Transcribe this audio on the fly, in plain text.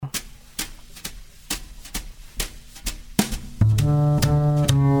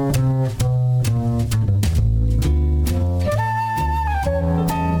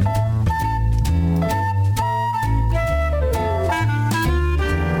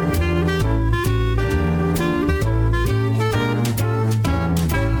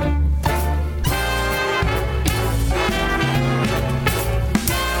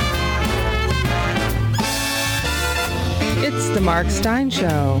Mark Steyn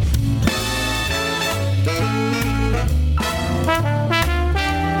Show.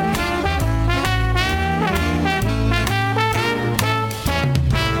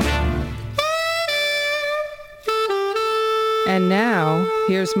 And now,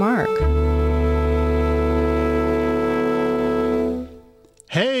 here's Mark.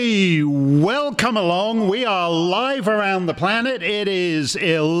 Hey, welcome along. We are live around the planet. It is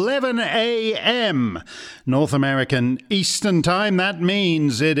 11 a.m. North American Eastern Time. That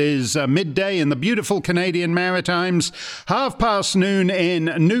means it is midday in the beautiful Canadian Maritimes, half past noon in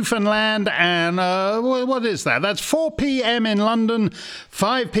Newfoundland, and what is that? That's 4 p.m. in London,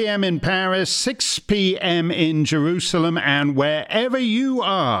 5 p.m. in Paris, 6 p.m. in Jerusalem, and wherever you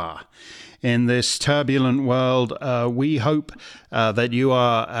are in this turbulent world, we hope that you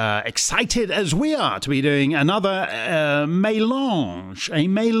are excited as we are to be doing another mélange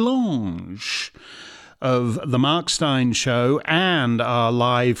of the Mark Steyn Show and our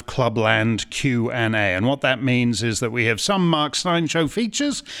live Clubland Q&A. And what that means is that we have some Mark Steyn Show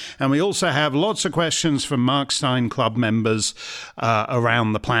features, and we also have lots of questions from Mark Steyn Club members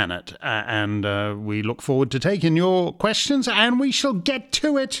around the planet. And we look forward to taking your questions, and we shall get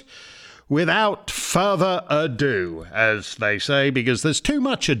to it without further ado, as they say, because there's too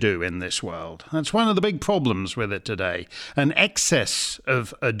much ado in this world. That's one of the big problems with it today. An excess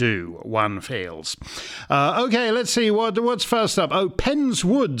of ado, one feels. Okay, let's see what's first up. Oh, Pens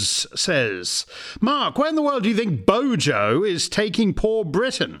Woods says, Mark, where in the world do you think Bojo is taking poor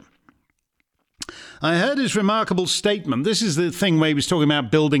Britain? I heard his remarkable statement. This is the thing where he was talking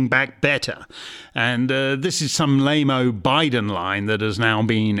about building back better. And this is some lame-o Biden line that has now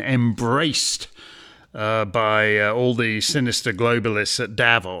been embraced by all the sinister globalists at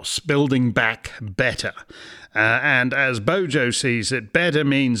Davos. Building back better. And as Bojo sees it, better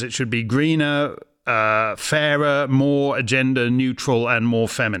means it should be greener, fairer, more agenda neutral, and more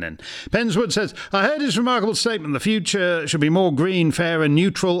feminine. Penswood says, I heard his remarkable statement. The future should be more green, fair, and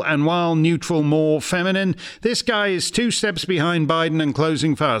neutral, and while neutral, more feminine. This guy is 2 steps behind Biden and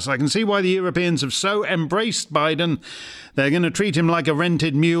closing fast. I can see why the Europeans have so embraced Biden. They're going to treat him like a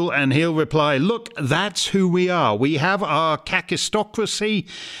rented mule, and he'll reply, look, that's who we are. We have our kakistocracy,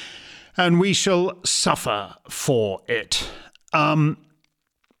 and we shall suffer for it.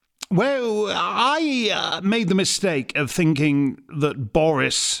 Well, I made the mistake of thinking that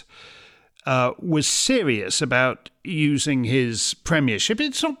Boris was serious about using his premiership.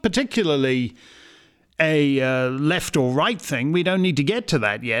 It's not particularly a left or right thing. We don't need to get to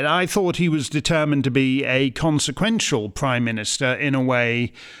that yet. I thought he was determined to be a consequential prime minister in a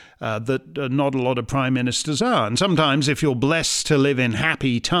way that not a lot of prime ministers are. And sometimes if you're blessed to live in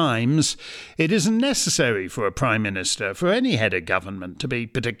happy times, it isn't necessary for a prime minister, for any head of government, to be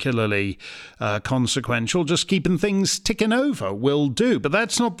particularly consequential. Just keeping things ticking over will do. But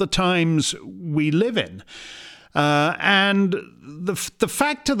that's not the times we live in. And the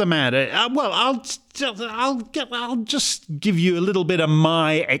fact of the matter, well, I'll just give you a little bit of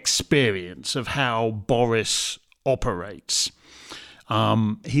my experience of how Boris operates.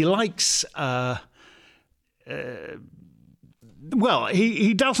 He likes,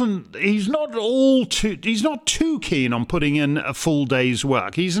 he doesn't, he's not too keen on putting in a full day's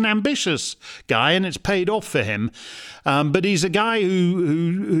work. He's an ambitious guy and it's paid off for him. But he's a guy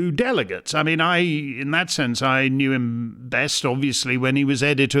who delegates. I mean, in that sense, I knew him best, obviously, when he was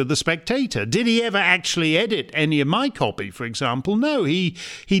editor of The Spectator. Did he ever actually edit any of my copy, for example? No, he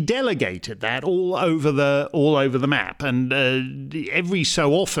delegated that all over the map. And every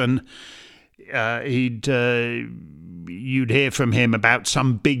so often, you'd hear from him about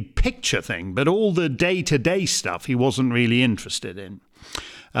some big picture thing, but all the day-to-day stuff he wasn't really interested in.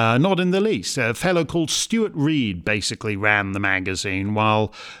 Not in the least. A fellow called Stuart Reed basically ran the magazine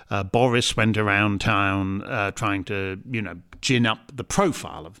while Boris went around town trying to, gin up the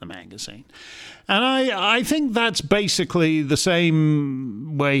profile of the magazine. And I think that's basically the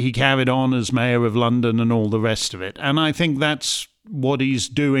same way he carried on as Mayor of London and all the rest of it. And I think that's what he's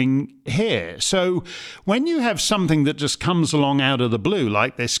doing here. So when you have something that just comes along out of the blue,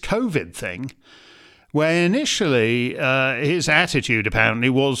 like this COVID thing, where initially his attitude apparently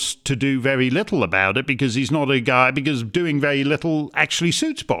was to do very little about it because he's not a guy, because doing very little actually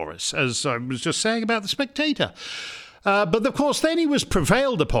suits Boris, as I was just saying about The Spectator. But of course, then he was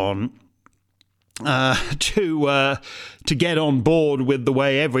prevailed upon to get on board with the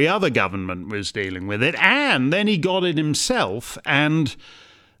way every other government was dealing with it, and then he got it himself. And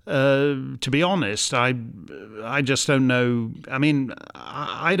to be honest, I just don't know. I mean,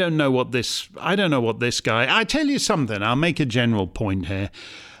 I don't know what this guy. I tell you something. I'll make a general point here.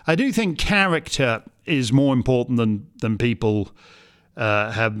 I do think character is more important than people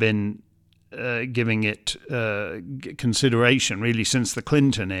have been giving it consideration, really, since the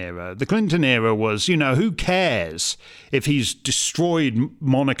Clinton era. The Clinton era was, who cares if he's destroyed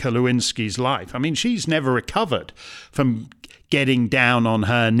Monica Lewinsky's life? I mean, she's never recovered from getting down on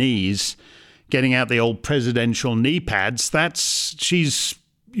her knees, getting out the old presidential knee pads. She's,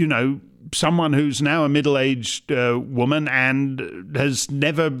 someone who's now a middle-aged woman and has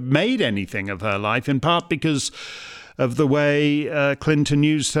never made anything of her life, in part because of the way Clinton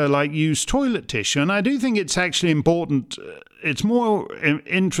used her, used toilet tissue. And I do think it's actually important. It's more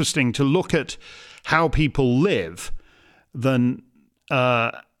interesting to look at how people live than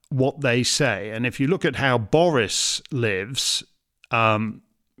what they say. And if you look at how Boris lives,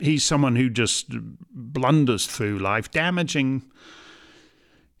 he's someone who just blunders through life, damaging,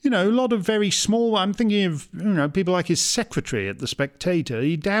 a lot of very small. I'm thinking of, people like his secretary at The Spectator.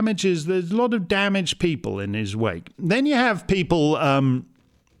 There's a lot of damaged people in his wake. Then you have people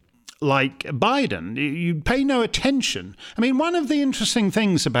like Biden. You pay no attention. I mean, one of the interesting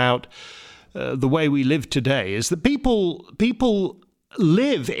things about the way we live today is that people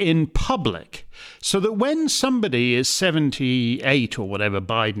live in public, so that when somebody is 78 or whatever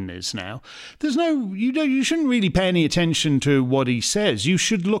Biden is now, you shouldn't really pay any attention to what he says. You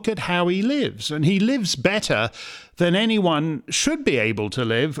should look at how he lives, and he lives better than anyone should be able to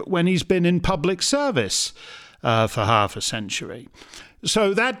live when he's been in public service for half a century.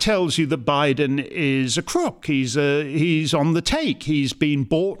 So that tells you that Biden is a crook. He's on the take. He's been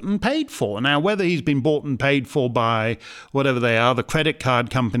bought and paid for. Now, whether he's been bought and paid for by whatever they are, the credit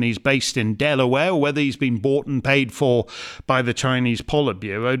card companies based in Delaware, or whether he's been bought and paid for by the Chinese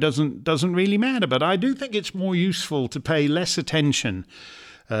Politburo doesn't really matter. But I do think it's more useful to pay less attention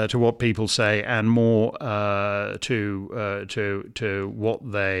to what people say and more to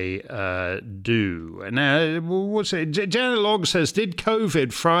what they do. Now, what's it? Janet Logg says, did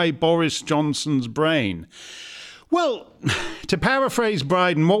COVID fry Boris Johnson's brain? Well, to paraphrase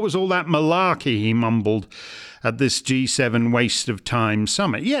Biden, what was all that malarkey he mumbled at this G7 waste of time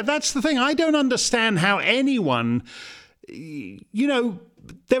summit? Yeah, that's the thing. I don't understand how anyone,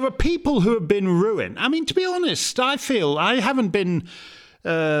 there are people who have been ruined. I mean, to be honest, I feel I haven't been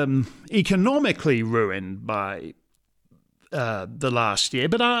economically ruined by the last year,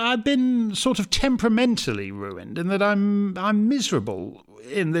 but I've been sort of temperamentally ruined in that I'm miserable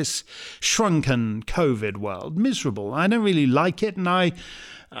in this shrunken COVID world. Miserable. I don't really like it, and I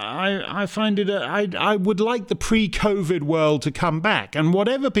find it. I would like the pre-COVID world to come back. And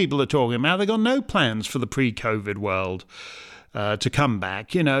whatever people are talking about, they've got no plans for the pre-COVID world to come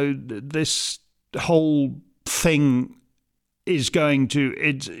back. This whole thing is going to,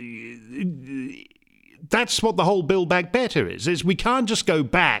 that's what the whole Build Back Better is we can't just go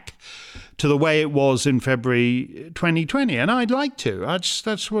back to the way it was in February 2020, and I'd like to.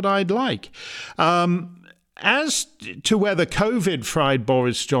 That's what I'd like. As to whether COVID fried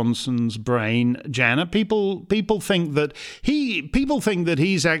Boris Johnson's brain, Janet, people think that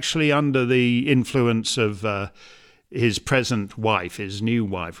he's actually under the influence of his present wife, his new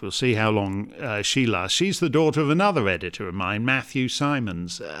wife. We'll see how long she lasts. She's the daughter of another editor of mine, Matthew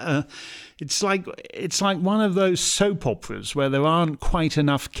Simons. It's like one of those soap operas where there aren't quite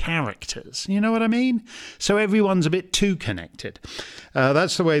enough characters. You know what I mean? So everyone's a bit too connected.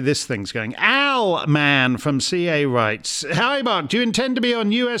 That's the way this thing's going. Al Man from CA writes, hi, Mark, do you intend to be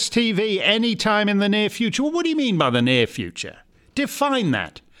on US TV any time in the near future? Well, what do you mean by the near future? Define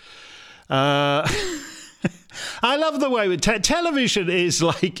that. I love the way television is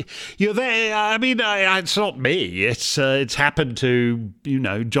like you're there. I mean, it's not me. It's happened to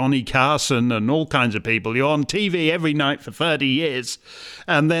Johnny Carson and all kinds of people. You're on TV every night for 30 years,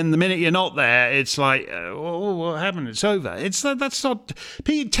 and then the minute you're not there, it's like, what happened? It's over. That's not.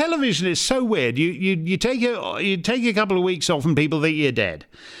 Television is so weird. You take a couple of weeks off, and people think you're dead.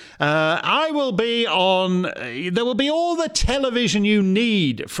 I will be on. There will be all the television you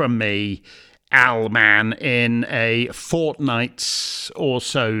need from me, Al Man, in a fortnight's or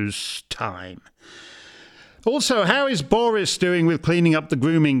so's time. Also, how is Boris doing with cleaning up the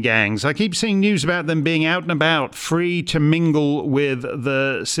grooming gangs? I keep seeing news about them being out and about, free to mingle with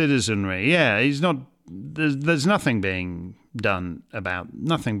the citizenry. Yeah, he's not. There's nothing being done about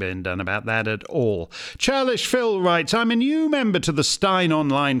that at all. Churlish Phil writes, I'm a new member to the Steyn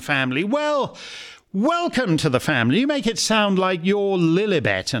Online family. Well, welcome to the family. You make it sound like you're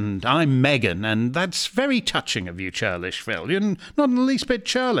Lilibet and I'm Megan, and that's very touching of you, Churlish Phil. You're not in the least bit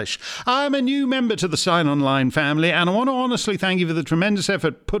churlish. I'm a new member to the Steyn Online family, and I want to honestly thank you for the tremendous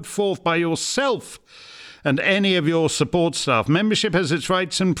effort put forth by yourself and any of your support staff. Membership has its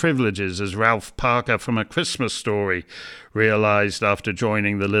rights and privileges, as Ralph Parker from A Christmas Story realised after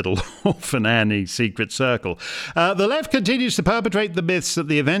joining the Little Orphan Annie secret circle. The left continues to perpetrate the myths that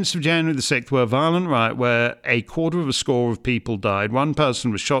the events of January the 6th were a violent riot where a quarter of a score of people died. One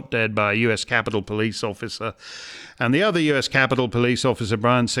person was shot dead by a US Capitol Police officer, and the other US Capitol Police officer,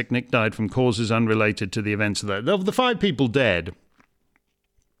 Brian Sicknick, died from causes unrelated to the events of that. Of the 5 people dead,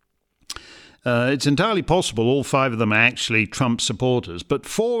 it's entirely possible all 5 of them are actually Trump supporters, but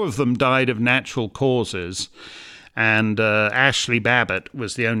 4 of them died of natural causes, and Ashley Babbitt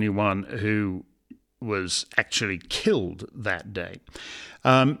was the only one who was actually killed that day.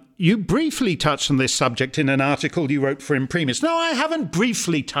 You briefly touched on this subject in an article you wrote for Imprimis. No, I haven't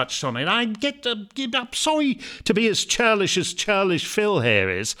briefly touched on it. I'm sorry to be as churlish Phil here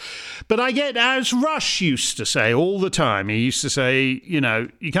is, but I get, as Rush used to say all the time, he used to say,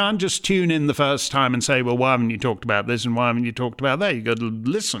 you can't just tune in the first time and say, well, why haven't you talked about this and why haven't you talked about that? You've got to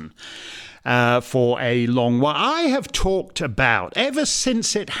listen for a long while. I have talked about, ever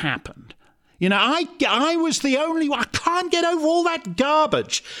since it happened, I was the only one. I can't get over all that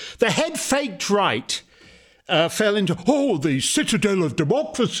garbage. The head-faked right fell into, the citadel of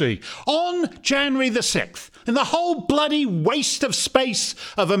democracy on January the 6th. In the whole bloody waste of space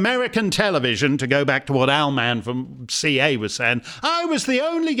of American television, to go back to what Al Mann from CA was saying, I was the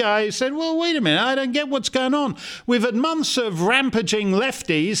only guy who said, well, wait a minute, I don't get what's going on. We've had months of rampaging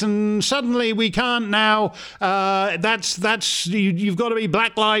lefties, and suddenly we can't now, you've got to be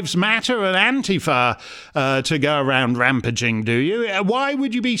Black Lives Matter and Antifa to go around rampaging, do you? Why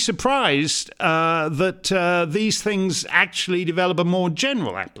would you be surprised that these things actually develop a more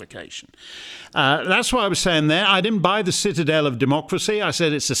general application? That's what I was saying there. I didn't buy the citadel of democracy. I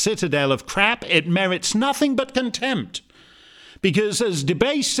said it's a citadel of crap. It merits nothing but contempt. Because as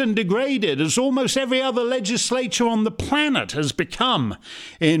debased and degraded as almost every other legislature on the planet has become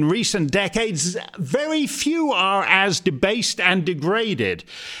in recent decades, very few are as debased and degraded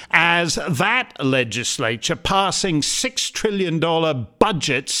as that legislature, passing $6 trillion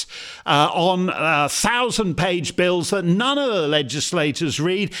budgets on 1,000-page bills that none of the legislators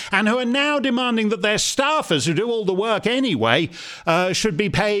read, and who are now demanding that their staffers, who do all the work anyway, should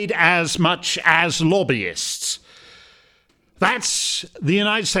be paid as much as lobbyists. That's the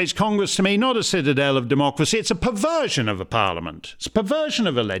United States Congress to me, not a citadel of democracy. It's a perversion of a parliament. It's a perversion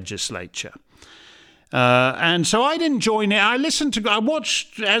of a legislature. And so I didn't join it. I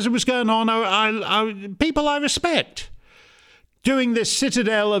watched as it was going on. People I respect doing this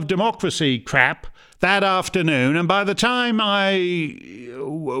citadel of democracy crap that afternoon. And by the time I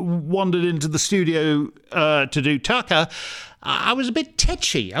wandered into the studio to do Tucker, I was a bit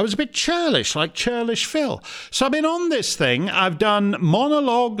tetchy. I was a bit churlish, like churlish Phil. So I've been on this thing. I've done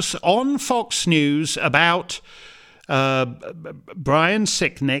monologues on Fox News about Brian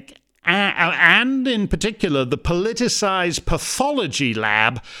Sicknick and in particular the politicized pathology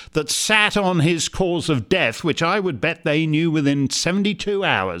lab that sat on his cause of death, which I would bet they knew within 72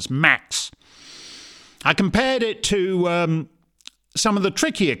 hours, max. I compared it to some of the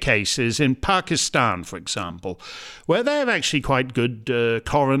trickier cases in Pakistan, for example, where they have actually quite good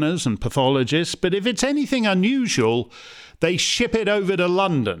coroners and pathologists, but if it's anything unusual, they ship it over to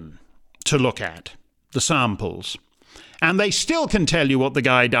London to look at the samples. And they still can tell you what the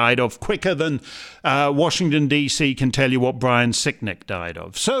guy died of quicker than Washington, D.C. can tell you what Brian Sicknick died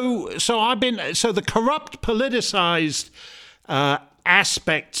of. So the corrupt, politicized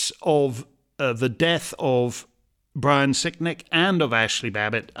aspects of the death of Brian Sicknick and of Ashley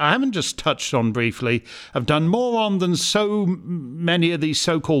Babbitt, I haven't just touched on briefly. I've done more on than so many of these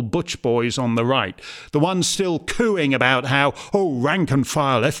so-called butch boys on the right. The ones still cooing about how, rank and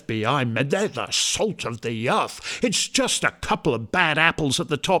file FBI men, they're the salt of the earth. It's just a couple of bad apples at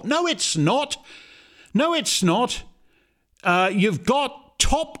the top. No, it's not. No, it's not. You've got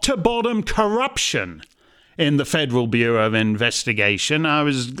top-to-bottom corruption in the Federal Bureau of Investigation. I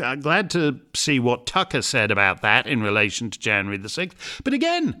was glad to see what Tucker said about that in relation to January the 6th. But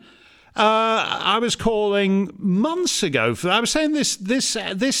again, I was calling months ago. I was saying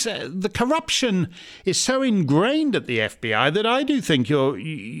the corruption is so ingrained at the FBI that I do think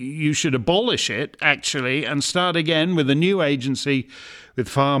you should abolish it, actually, and start again with a new agency with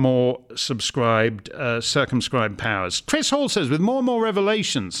far more circumscribed powers. Chris Hall says, with more and more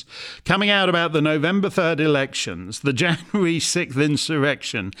revelations coming out about the November 3rd elections, the January 6th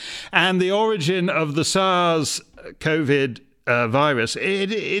insurrection, and the origin of the SARS-CoV virus,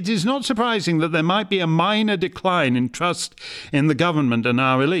 it is not surprising that there might be a minor decline in trust in the government and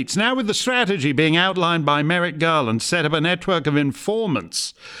our elites. Now, with the strategy being outlined by Merrick Garland, set up a network of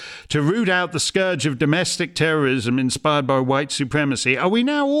informants to root out the scourge of domestic terrorism inspired by white supremacy, are we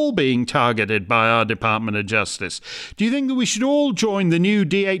now all being targeted by our Department of Justice? Do you think that we should all join the new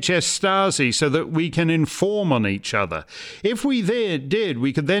DHS Stasi so that we can inform on each other? If we did,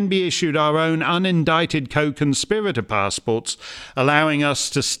 we could then be issued our own unindicted co-conspirator passports, allowing us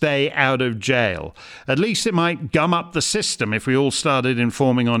to stay out of jail. At least it might gum up the system if we all started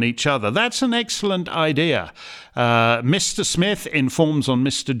informing on each other. That's an excellent idea. Mr. Smith informs on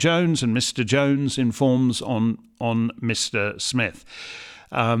Mr. Jones, and Mr. Jones informs on Mr. Smith.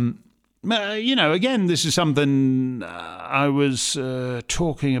 Again, this is something I was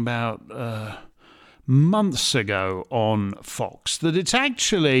talking about months ago on Fox, that it's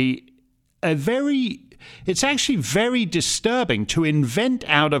actually very disturbing to invent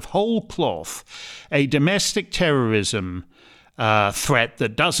out of whole cloth a domestic terrorism threat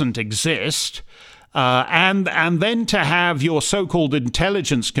that doesn't exist, and then to have your so-called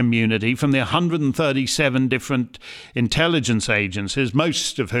intelligence community from the 137 different intelligence agencies,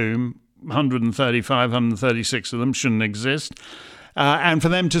 most of whom, 136 of them, shouldn't exist, and for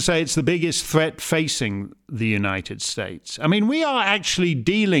them to say it's the biggest threat facing the United States. I mean, we are actually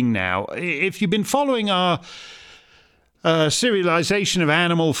dealing now, if you've been following our serialization of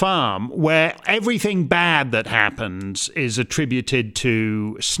Animal Farm, where everything bad that happens is attributed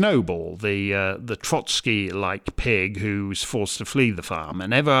to Snowball, the Trotsky-like pig who's forced to flee the farm.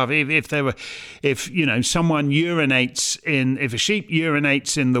 And if someone urinates if a sheep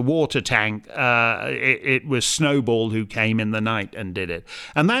urinates in the water tank, it was Snowball who came in the night and did it.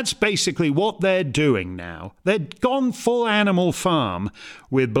 And that's basically what they're doing now. They've gone full Animal Farm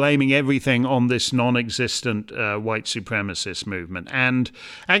with blaming everything on this non-existent white supremacist movement. And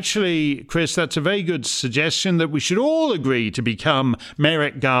actually, Chris, that's a very good suggestion that we should all agree to become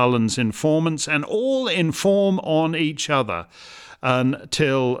Merrick Garland's informants and all inform on each other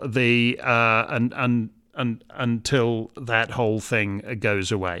until until that whole thing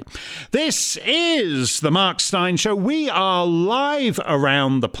goes away. This is the Mark Steyn Show. We are live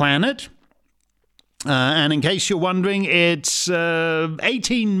around the planet. And in case you're wondering, it's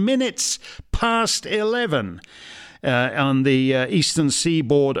 18 minutes past 11 on the eastern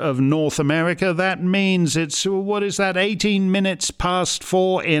seaboard of North America. That means it's, 18 minutes past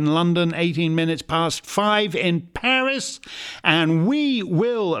 4 in London, 18 minutes past 5 in Paris. And we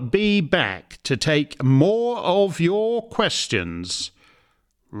will be back to take more of your questions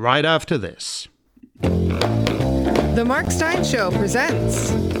right after this. The Mark Steyn Show presents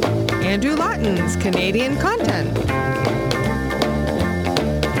Andrew Lawton's Canadian Content.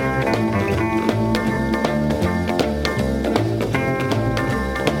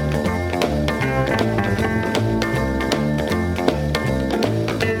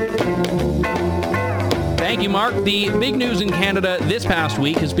 Thank you, Mark. The big news in Canada this past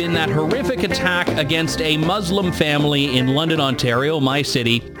week has been that horrific attack against a Muslim family in London, Ontario, my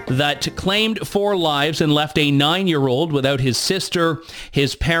city, that claimed 4 lives and left a 9-year-old without his sister,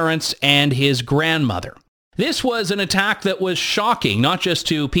 his parents, and his grandmother. This was an attack that was shocking, not just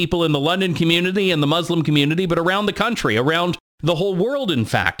to people in the London community and the Muslim community, but around the country, around the whole world, in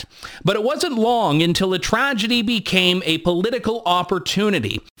fact. But it wasn't long until a tragedy became a political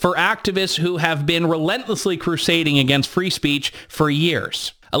opportunity for activists who have been relentlessly crusading against free speech for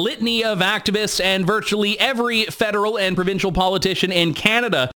years. A litany of activists and virtually every federal and provincial politician in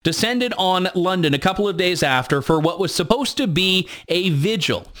Canada descended on London a couple of days after for what was supposed to be a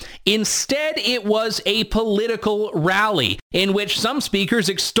vigil. Instead, it was a political rally in which some speakers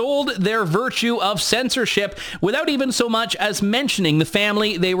extolled their virtue of censorship without even so much as mentioning the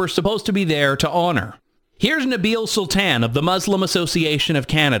family they were supposed to be there to honor. Here's Nabil Sultan of the Muslim Association of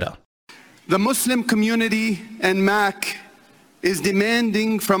Canada. The Muslim community and MAC is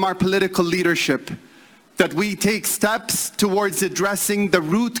demanding from our political leadership that we take steps towards addressing the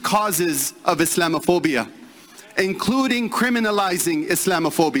root causes of Islamophobia, including criminalizing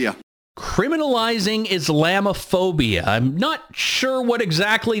Islamophobia. Criminalizing Islamophobia. I'm not sure what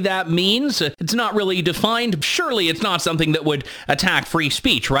exactly that means. It's not really defined. Surely it's not something that would attack free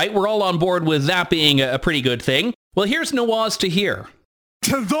speech, right? We're all on board with that being a pretty good thing. Well, here's Nawaz Tahir.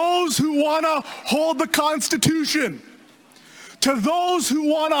 To those who want to hold the Constitution, to those who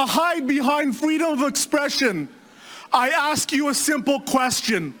want to hide behind freedom of expression, I ask you a simple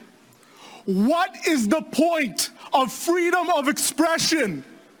question. What is the point of freedom of expression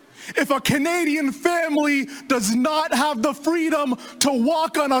if a Canadian family does not have the freedom to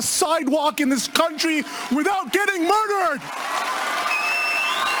walk on a sidewalk in this country without getting murdered.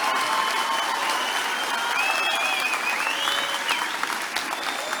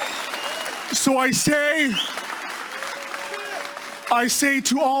 So I say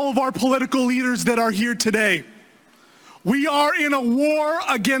to all of our political leaders that are here today, we are in a war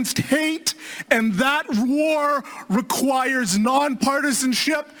against hate, and that war requires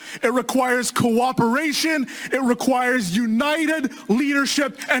nonpartisanship, it requires cooperation, it requires united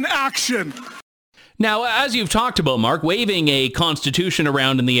leadership and action. Now, as you've talked about, Mark, waving a constitution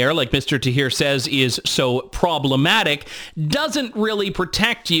around in the air, like Mr. Tahir says, is so problematic, doesn't really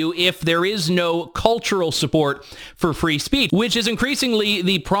protect you if there is no cultural support for free speech, which is increasingly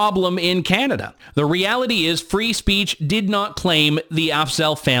the problem in Canada. The reality is free speech did not claim the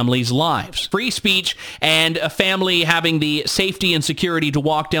Afzal family's lives. Free speech and a family having the safety and security to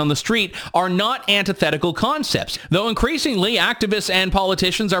walk down the street are not antithetical concepts, though increasingly activists and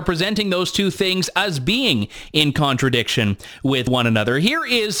politicians are presenting those two things as being in contradiction with one another. Here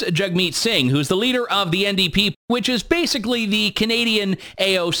is Jagmeet Singh, who's the leader of the NDP, which is basically the Canadian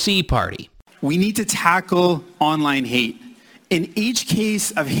AOC party. We need to tackle online hate. In each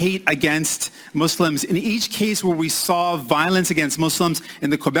case of hate against Muslims, in each case where we saw violence against Muslims, in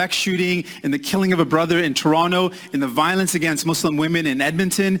the Quebec shooting, in the killing of a brother in Toronto, in the violence against Muslim women in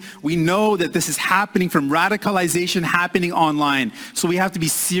Edmonton, we know that this is happening from radicalization happening online. So we have to be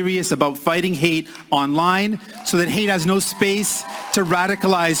serious about fighting hate online so that hate has no space to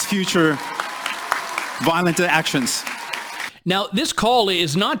radicalize future violent actions. Now, this call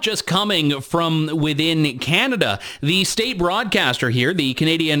is not just coming from within Canada. The state broadcaster here, the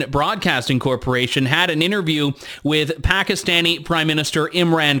Canadian Broadcasting Corporation, had an interview with Pakistani Prime Minister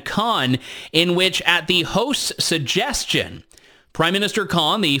Imran Khan, in which, at the host's suggestion, Prime Minister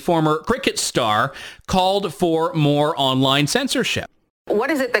Khan, the former cricket star, called for more online censorship.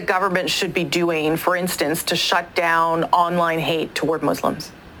 What is it that government should be doing, for instance, to shut down online hate toward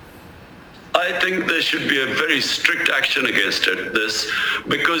Muslims? I think there should be a very strict action against this,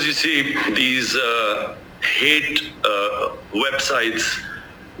 because you see these hate websites,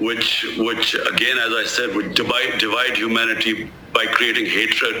 which again, as I said, would divide humanity by creating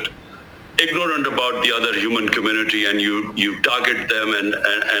hatred, ignorant about the other human community, and you target them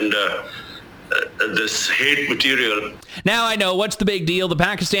and this hate material. Now, I know, what's the big deal? The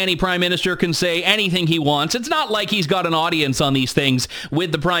Pakistani Prime Minister can say anything he wants. It's not like he's got an audience on these things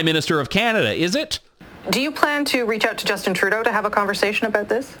with the Prime Minister of Canada, is it? Do you plan to reach out to Justin Trudeau to have a conversation about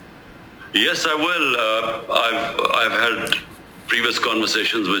this? Yes, I will. I've had previous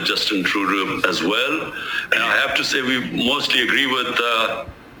conversations with Justin Trudeau as well, and I have to say we mostly agree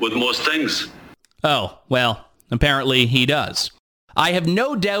with most things. Oh, well, apparently he does. I have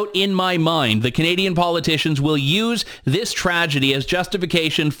no doubt in my mind the Canadian politicians will use this tragedy as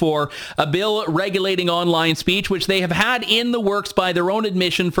justification for a bill regulating online speech, which they have had in the works by their own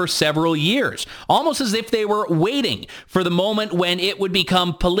admission for several years, almost as if they were waiting for the moment when it would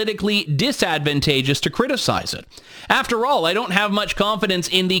become politically disadvantageous to criticize it. After all, I don't have much confidence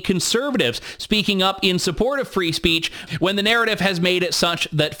in the Conservatives speaking up in support of free speech when the narrative has made it such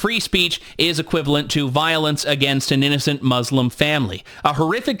that free speech is equivalent to violence against an innocent Muslim family. A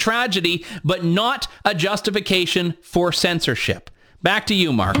horrific tragedy, but not a justification for censorship. Back to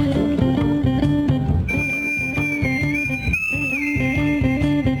you, Mark.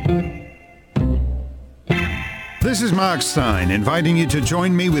 This is Mark Steyn, inviting you to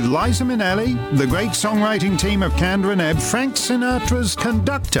join me with Liza Minnelli, the great songwriting team of Kander and Ebb, Frank Sinatra's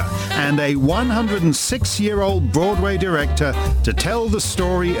conductor, and a 106-year-old Broadway director to tell the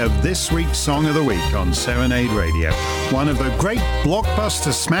story of this week's Song of the Week on Serenade Radio. One of the great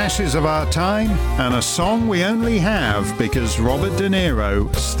blockbuster smashes of our time, and a song we only have because Robert De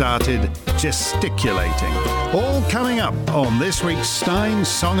Niro started gesticulating. All coming up on this week's Steyn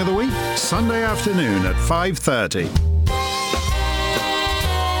Song of the Week, Sunday afternoon at 5:30.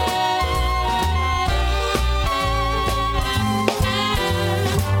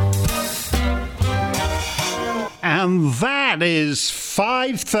 And that is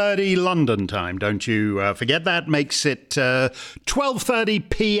 5:30 London time. Don't you forget that. Makes it 12:30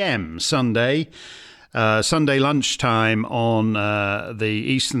 p.m. Sunday lunchtime on the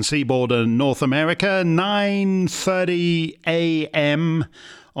eastern seaboard of North America, 9:30 a.m.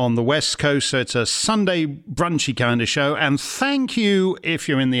 on the West Coast. So it's a Sunday brunchy kind of show. And thank you if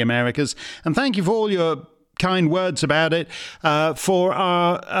you're in the Americas. And thank you for all your kind words about it. For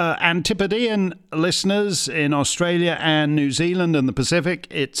our Antipodean listeners in Australia and New Zealand and the Pacific,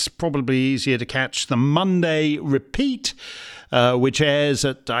 it's probably easier to catch the Monday repeat which airs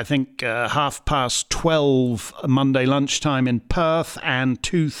at, I think, 12:30 Monday lunchtime in Perth and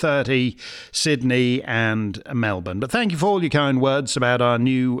 2:30 Sydney and Melbourne. But thank you for all your kind words about our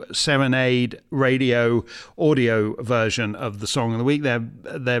new Serenade radio audio version of the Song of the Week.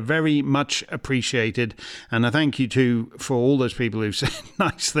 They're very much appreciated. And I thank you, too, for all those people who've said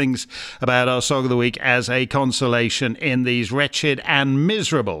nice things about our Song of the Week as a consolation in these wretched and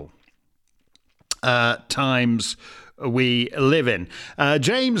miserable times we live in.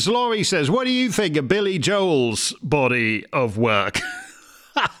 James Laurie says, what do you think of Billy Joel's body of work?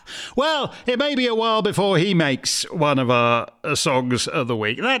 Well, it may be a while before he makes one of our songs of the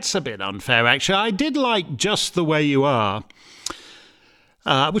week. That's a bit unfair, actually. I did like Just the Way You Are,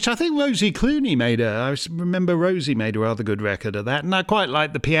 which I think Rosie Clooney made I remember Rosie made a rather good record of that, and I quite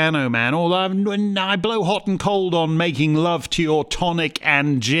like The Piano Man, although I blow hot and cold on Making Love to Your Tonic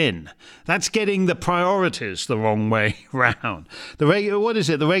and Gin. That's getting the priorities the wrong way round. The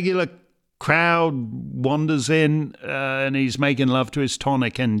regular crowd wanders in and he's making love to his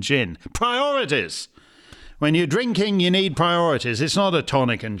tonic and gin. Priorities! When you're drinking, you need priorities. It's not a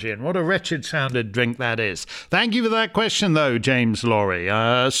tonic and gin. What a wretched sounded drink that is. Thank you for that question, though, James Laurie.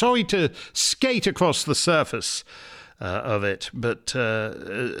 Sorry to skate across the surface of it, but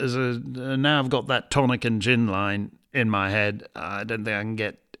now I've got that tonic and gin line in my head. I don't think I can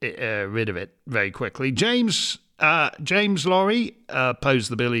get rid of it very quickly. James Laurie posed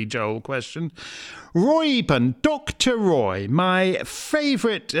the Billy Joel question. Roy Eapen, Dr. Roy, my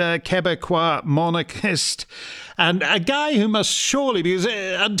favourite Quebecois monarchist, and a guy who must surely, because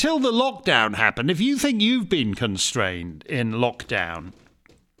until the lockdown happened, if you think you've been constrained in lockdown,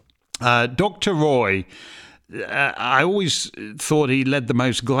 Dr. Roy, I always thought he led the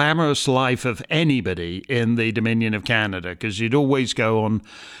most glamorous life of anybody in the Dominion of Canada, because you'd always go on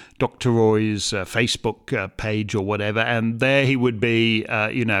Dr. Roy's Facebook page or whatever, and there he would be,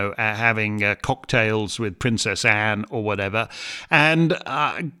 having cocktails with Princess Anne or whatever. And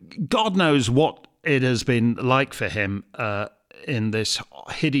God knows what it has been like for him in this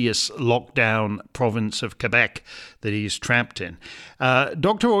hideous lockdown province of Quebec that he's trapped in.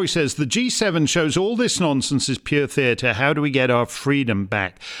 Dr. Roy says, the G7 shows all this nonsense is pure theatre. How do we get our freedom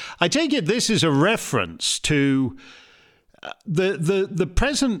back? I take it this is a reference to the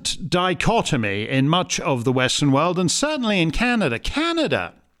present dichotomy in much of the Western world, and certainly in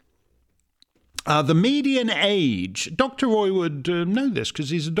Canada. The median age, Dr. Roy would know this because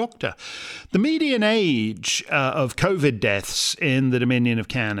he's a doctor. The median age of COVID deaths in the Dominion of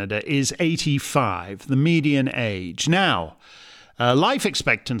Canada is 85, the median age. Now, life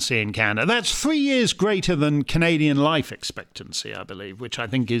expectancy in Canada, that's 3 years greater than Canadian life expectancy, I believe, which I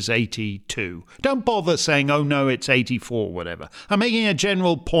think is 82. Don't bother saying, oh no, it's 84, whatever. I'm making a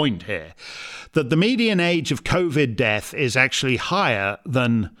general point here that the median age of COVID death is actually higher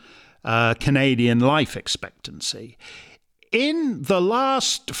than Canadian life expectancy. In the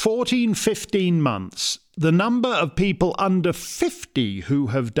last 14, 15 months, the number of people under 50 who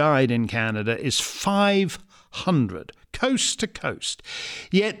have died in Canada is 500. Coast to coast.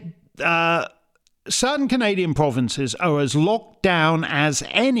 Yet certain Canadian provinces are as locked down as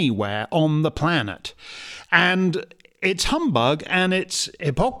anywhere on the planet. And it's humbug and it's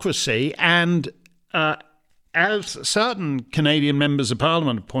hypocrisy. And as certain Canadian members of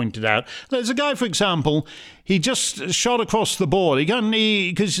Parliament have pointed out, there's a guy, for example, he just shot across the border.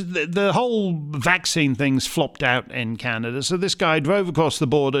 Because the whole vaccine thing's flopped out in Canada. So this guy drove across the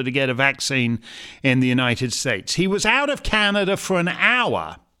border to get a vaccine in the United States. He was out of Canada for an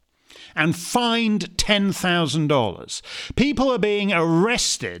hour and fined $10,000. People are being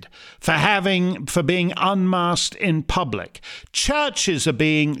arrested for being unmasked in public. Churches are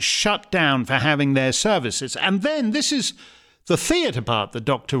being shut down for having their services. And then this is the theatre part that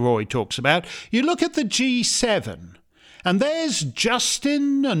Dr. Roy talks about. You look at the G7, and there's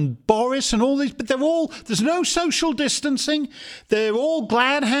Justin and Boris and all these, but there's no social distancing. They're all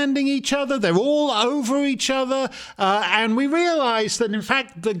glad-handing each other. They're all over each other. And we realise that, in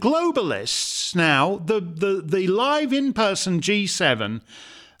fact, the globalists now, the live in-person G7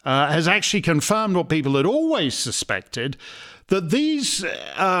 has actually confirmed what people had always suspected, that these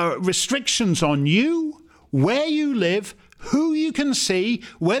restrictions on you, where you live, who you can see,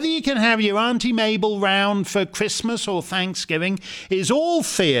 whether you can have your Auntie Mabel round for Christmas or Thanksgiving, is all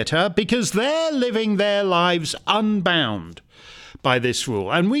theatre, because they're living their lives unbound by this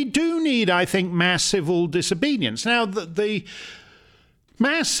rule. And we do need, I think, mass civil disobedience. Now, the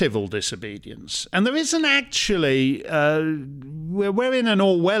mass civil disobedience. And there isn't actually, we're in an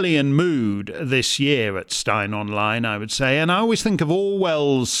Orwellian mood this year at Steyn Online, I would say. And I always think of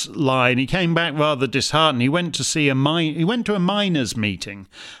Orwell's line. He came back rather disheartened. He went to a miners' meeting,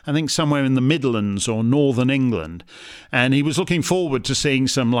 I think somewhere in the Midlands or Northern England. And he was looking forward to seeing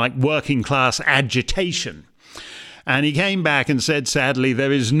some like working class agitation. And he came back and said, sadly,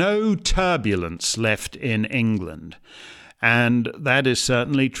 there is no turbulence left in England. And that is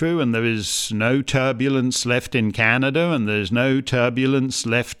certainly true. And there is no turbulence left in Canada, and there's no turbulence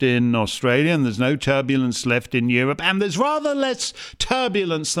left in Australia, and there's no turbulence left in Europe. And there's rather less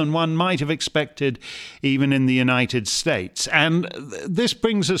turbulence than one might have expected even in the United States. And this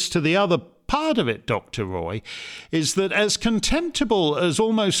brings us to the other part of it, Dr. Roy, is that as contemptible as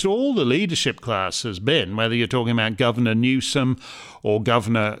almost all the leadership class has been, whether you're talking about Governor Newsom or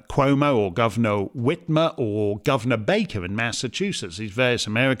Governor Cuomo or Governor Whitmer or Governor Baker in Massachusetts, these various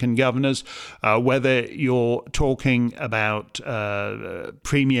American governors, whether you're talking about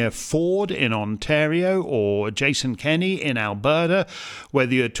Premier Ford in Ontario or Jason Kenney in Alberta,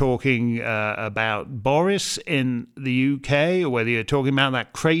 whether you're talking about Boris in the UK, or whether you're talking about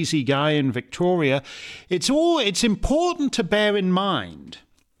that crazy guy in Victoria, it's important to bear in mind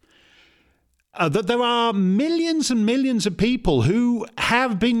that there are millions and millions of people who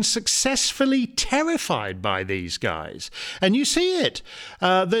have been successfully terrified by these guys. And you see it.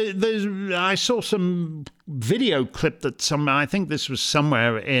 I saw some video clip that I think this was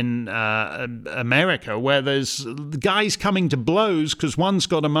somewhere in America, where there's guys coming to blows because one's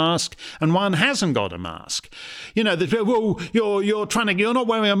got a mask and one hasn't got a mask. You know, you're not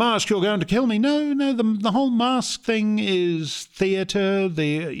wearing a mask, you're going to kill me. No, the whole mask thing is theatre,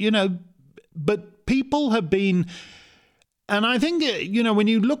 but people have been, and I think, when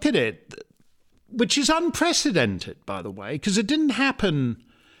you look at it, which is unprecedented, by the way, because it didn't happen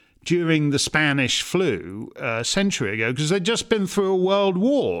during the Spanish flu a century ago, because they'd just been through a world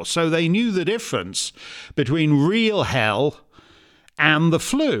war. So they knew the difference between real hell and the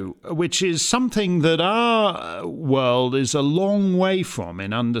flu, which is something that our world is a long way from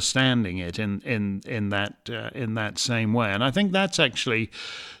in understanding it in that same way. And I think that's actually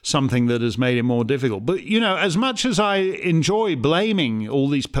something that has made it more difficult. But, as much as I enjoy blaming all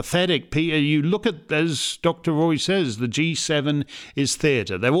these pathetic people, you look at, as Dr. Roy says, the G7 is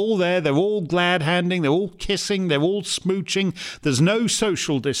theatre. They're all there. They're all glad-handing. They're all kissing. They're all smooching. There's no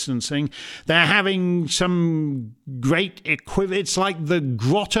social distancing. They're having some great equivalent. It's like the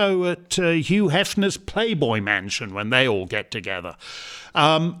grotto at Hugh Hefner's Playboy Mansion when they all get together.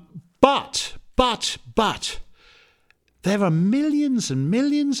 But there are millions and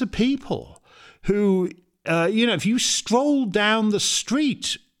millions of people who, if you stroll down the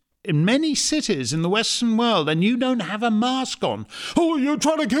street in many cities in the Western world and you don't have a mask on, oh, you're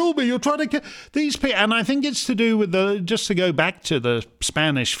trying to kill me, you're trying to kill these people. And I think it's to do with just to go back to the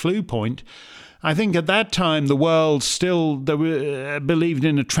Spanish flu point, I think at that time the world still believed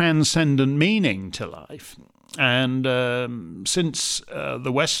in a transcendent meaning to life. And since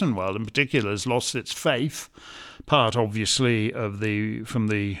the Western world in particular has lost its faith, part obviously from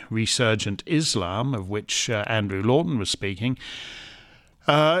the resurgent Islam of which Andrew Lawton was speaking,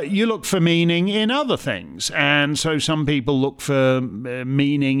 you look for meaning in other things. And so some people look for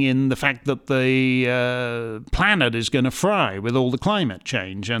meaning in the fact that the planet is going to fry with all the climate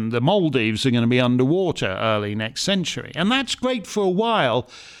change and the Maldives are going to be underwater early next century. And that's great for a while,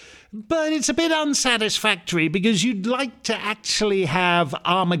 but it's a bit unsatisfactory because you'd like to actually have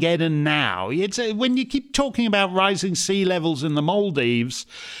Armageddon now. When you keep talking about rising sea levels in the Maldives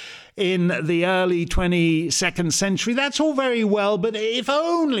in the early 22nd century, that's all very well, but if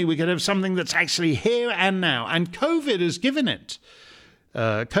only we could have something that's actually here and now. And COVID has given it.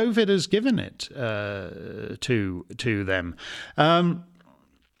 COVID has given it to them.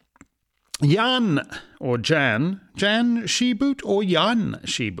 Jan Sheboot or Jan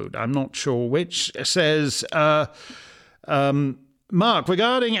Sheboot, I'm not sure which, says, Mark,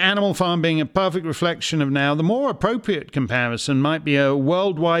 regarding Animal Farm being a perfect reflection of now, the more appropriate comparison might be a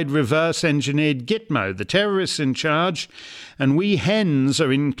worldwide reverse-engineered Gitmo. The terrorists in charge, and we hens are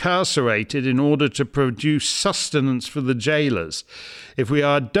incarcerated in order to produce sustenance for the jailers. If we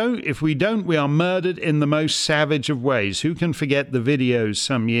don't, we are murdered in the most savage of ways. Who can forget the videos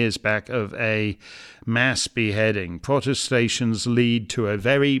some years back of a mass beheading? Protestations lead to a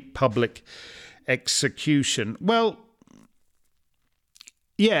very public execution. Well,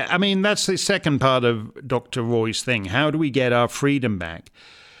 yeah, I mean, that's the second part of Dr. Roy's thing. How do we get our freedom back?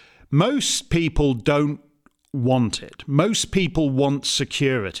 Most people don't want it. Most people want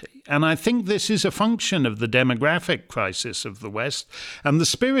security. And I think this is a function of the demographic crisis of the West and the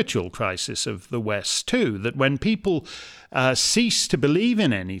spiritual crisis of the West too, that when people cease to believe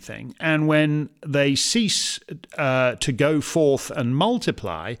in anything and when they cease to go forth and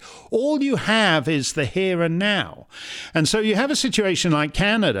multiply, all you have is the here and now. And so you have a situation like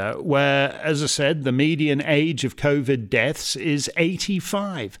Canada where, as I said, the median age of COVID deaths is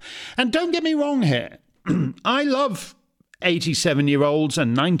 85. And don't get me wrong here. I love 87-year-olds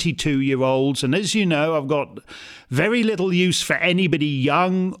and 92-year-olds. And as you know, I've got very little use for anybody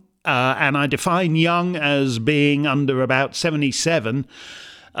young. And I define young as being under about 77.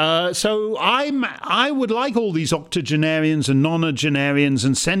 So I would like all these octogenarians and nonagenarians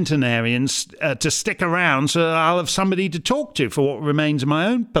and centenarians to stick around so I'll have somebody to talk to for what remains of my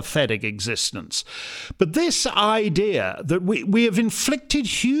own pathetic existence. But this idea that we have inflicted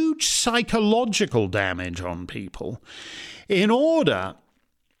huge psychological damage on people in order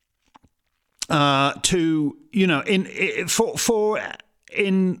to, you know, in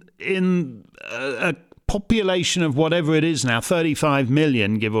a population of whatever it is now, 35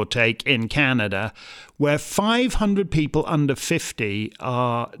 million, give or take, in Canada, where 500 people under 50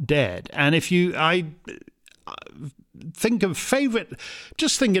 are dead. And I think of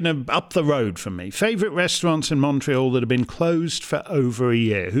just thinking of up the road from me, favourite restaurants in Montreal that have been closed for over a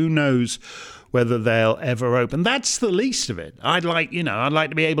year. Who knows whether they'll ever open? That's the least of it. I'd like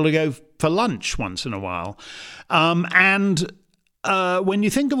to be able to go for lunch once in a while. When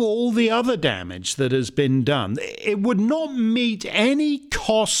you think of all the other damage that has been done, it would not meet any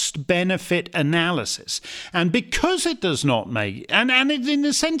cost-benefit analysis. And because it does not make, and in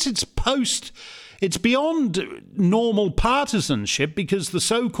a sense it's beyond normal partisanship, because the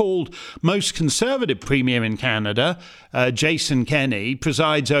so-called most conservative premier in Canada, Jason Kenney,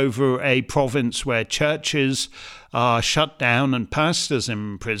 presides over a province where churches are shut down and pastors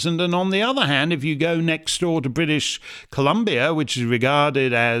imprisoned. And on the other hand, if you go next door to British Columbia, which is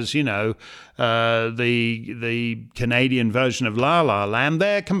regarded as, you know, the Canadian version of La La Land, so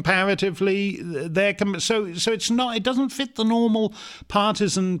it's not, it doesn't fit the normal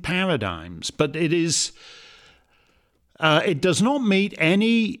partisan paradigms, but it is, it does not meet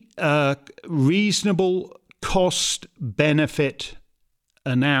any reasonable cost-benefit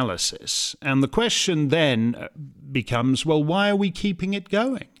analysis. And the question then becomes, well, why are we keeping it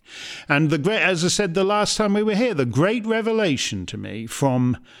going? And as I said the last time we were here, the great revelation to me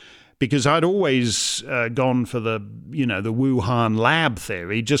because I'd always gone for the Wuhan lab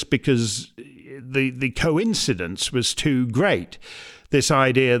theory, just because the coincidence was too great. This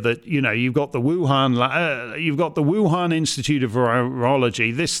idea that, you know, you've got the Wuhan Institute of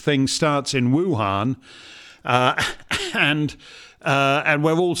Virology. This thing starts in Wuhan, and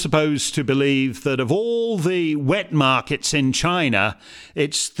we're all supposed to believe that of all the wet markets in China,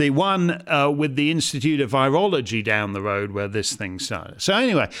 it's the one with the Institute of Virology down the road where this thing started. So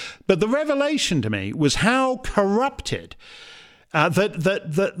anyway, but the revelation to me was how corrupted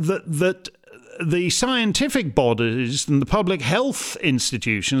that the scientific bodies and the public health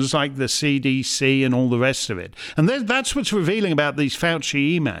institutions like the CDC and all the rest of it, and that's what's revealing about these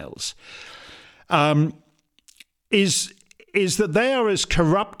Fauci emails, is that they are as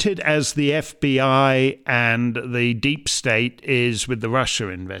corrupted as the FBI and the deep state is with the Russia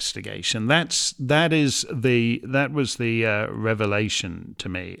investigation. That was the revelation to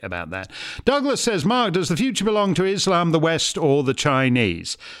me about that. Douglas says, Mark, does the future belong to Islam, the West, or the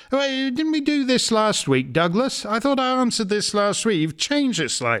Chinese? Didn't we do this last week, Douglas? I thought I answered this last week. You've changed it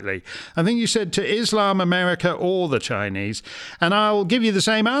slightly. I think you said to Islam, America, or the Chinese. And I'll give you the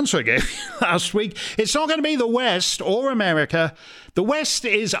same answer I gave you last week. It's not going to be the West or America. The West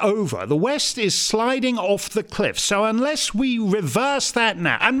is over. The West is sliding off the cliff. So unless we reverse that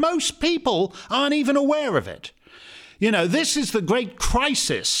now, and most people aren't even aware of it. You know, this is the great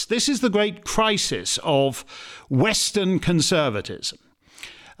crisis. This is the great crisis of Western conservatism.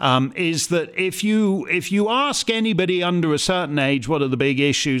 Is that if you ask anybody under a certain age what are the big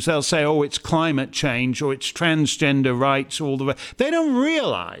issues, they'll say, oh, it's climate change or it's transgender rights, all the way. They don't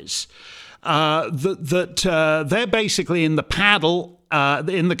realize that they're basically in the paddle,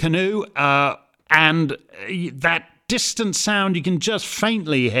 in the canoe, and that distant sound you can just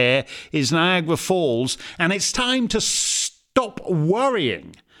faintly hear is Niagara Falls, and it's time to stop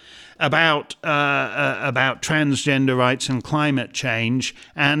worrying about transgender rights and climate change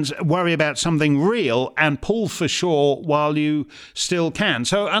and worry about something real and pull for shore while you still can.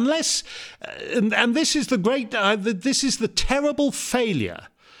 So unless, and this is the great, this is the terrible failure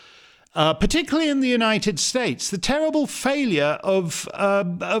particularly in the United States, the terrible failure of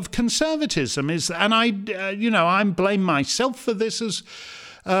conservatism is, and I blame myself for this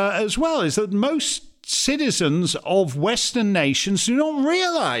as well, is that most citizens of Western nations do not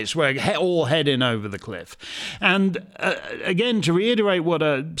realize we're all heading over the cliff. And again, to reiterate what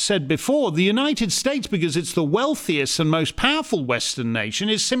I said before, the United States, because it's the wealthiest and most powerful Western nation,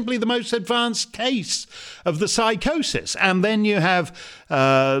 is simply the most advanced case of the psychosis. And then you have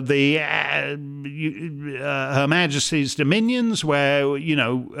Her Majesty's Dominions, where,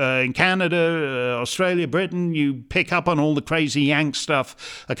 in Canada, Australia, Britain, you pick up on all the crazy Yank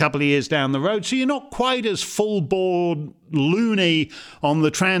stuff a couple of years down the road. So you're not quite as full-board loony on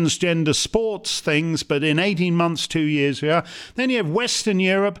the transgender sports things, but in 18 months, 2 years we are. Then you have Western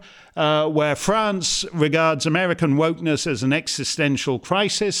Europe, where France regards American wokeness as an existential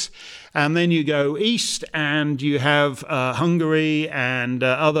crisis. And then you go east and you have Hungary and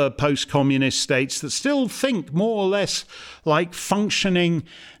other post-communist states that still think more or less like functioning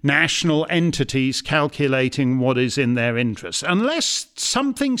national entities calculating what is in their interest. Unless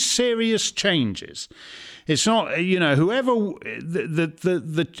something serious changes. It's not, whoever,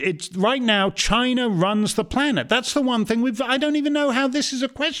 it's right now, China runs the planet. That's the one thing I don't even know how this is a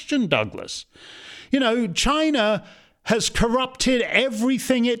question, Douglas. China has corrupted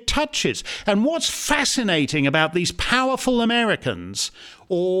everything it touches. And what's fascinating about these powerful Americans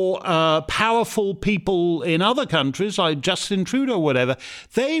or powerful people in other countries like Justin Trudeau or whatever,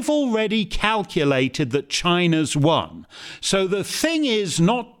 they've already calculated that China's won. So the thing is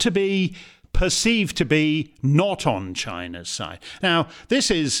not to be perceived to be not on China's side. Now, this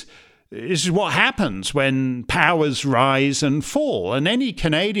is what happens when powers rise and fall. And any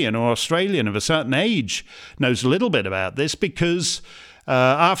Canadian or Australian of a certain age knows a little bit about this because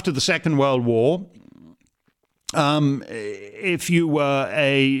after the Second World War, if you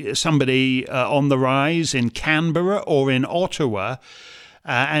were somebody on the rise in Canberra or in Ottawa,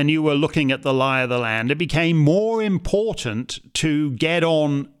 and you were looking at the lie of the land, it became more important to get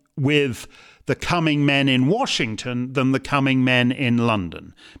on with the coming men in Washington than the coming men in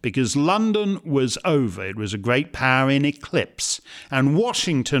London, because London was over. It was a great power in eclipse, and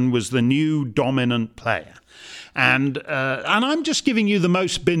Washington was the new dominant player. And I'm just giving you the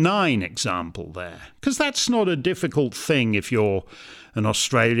most benign example there, because that's not a difficult thing if you're an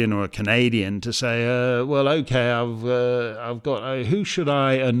Australian or a Canadian to say, well, okay, I've got, who should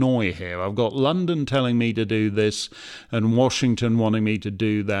I annoy here? I've got London telling me to do this and Washington wanting me to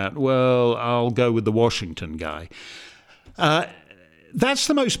do that. Well, I'll go with the Washington guy. That's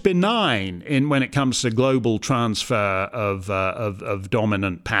the most benign when it comes to global transfer of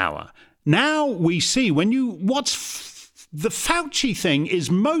dominant power. Now we see the Fauci thing is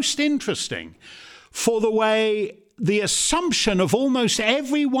most interesting for the way the assumption of almost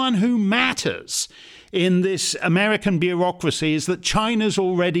everyone who matters in this American bureaucracy is that China's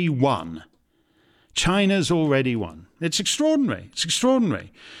already won. China's already won. It's extraordinary. It's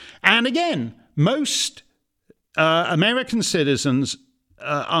extraordinary. And again, most American citizens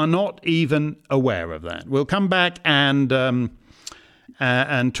are not even aware of that. We'll come back and talk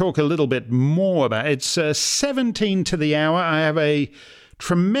a little bit more about it. It's 17 to the hour. I have a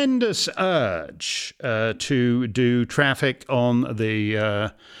tremendous urge to do traffic on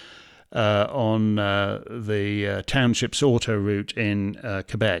the township's auto route in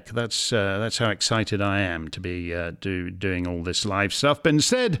Quebec. That's how excited I am to be doing all this live stuff. But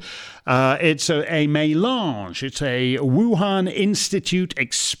instead, it's a mélange. It's a Wuhan Institute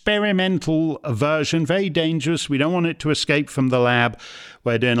experimental version, very dangerous. We don't want it to escape from the lab.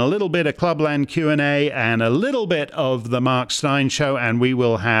 We're doing a little bit of Clubland Q&A and a little bit of the Mark Steyn Show, and we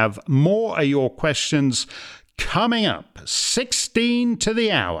will have more of your questions coming up. 16 to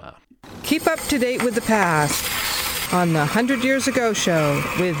the hour. Keep up to date with the past on the 100 Years Ago Show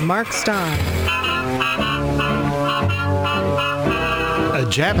with Mark Steyn. A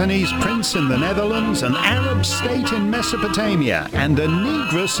Japanese prince in the Netherlands, an Arab state in Mesopotamia, and a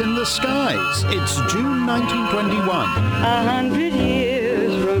negress in the skies. It's June 1921. 100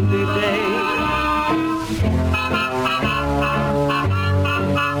 years from today.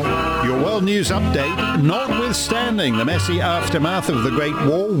 World News Update. Notwithstanding the messy aftermath of the Great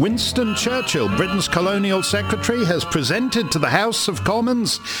War, Winston Churchill, Britain's colonial secretary, has presented to the House of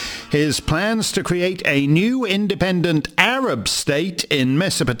Commons his plans to create a new independent Arab state in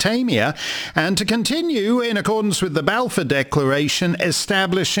Mesopotamia and to continue, in accordance with the Balfour Declaration,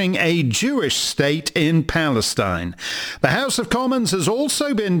 establishing a Jewish state in Palestine. The House of Commons has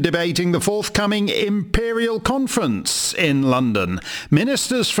also been debating the forthcoming Imperial Conference in London.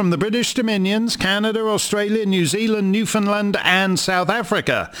 Ministers from the British Dominion dominions, Canada, Australia, New Zealand, Newfoundland and South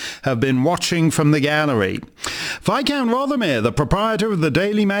Africa have been watching from the gallery. Viscount Rothermere, the proprietor of the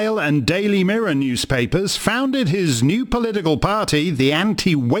Daily Mail and Daily Mirror newspapers, founded his new political party, the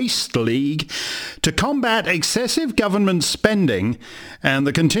Anti-Waste League, to combat excessive government spending and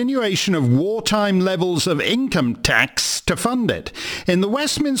the continuation of wartime levels of income tax to fund it. In the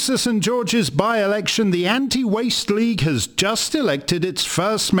Westminster St George's by-election, the Anti-Waste League has just elected its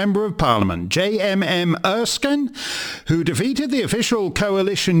first Member of Parliament, JMM Erskine, who defeated the official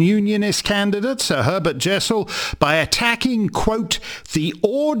coalition unionist candidate, Sir Herbert Jessel, by attacking, quote, the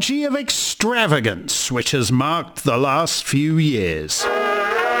orgy of extravagance which has marked the last few years.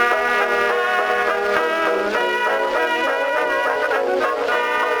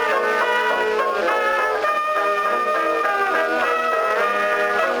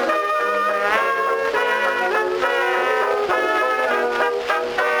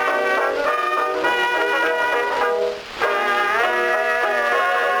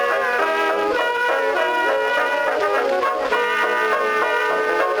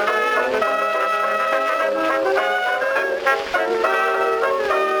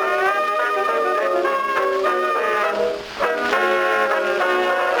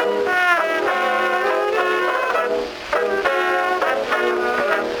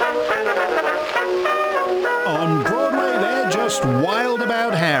 Wild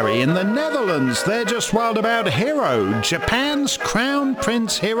about Harry. In the Netherlands, they're just wild about Hiro, Japan's Crown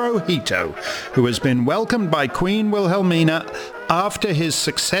Prince Hirohito, who has been welcomed by Queen Wilhelmina after his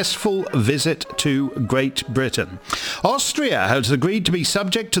successful visit to Great Britain. Austria has agreed to be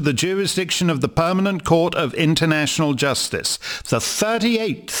subject to the jurisdiction of the Permanent Court of International Justice, the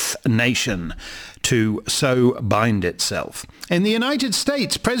 38th nation to so bind itself. In the United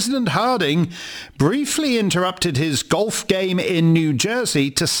States, President Harding briefly interrupted his golf game in New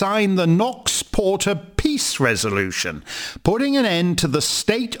Jersey to sign the Knox-Porter Peace Resolution, putting an end to the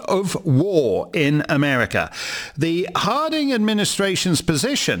state of war in America. The Harding administration's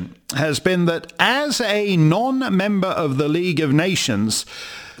position has been that as a non-member of the League of Nations,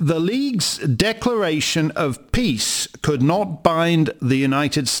 the League's declaration of peace could not bind the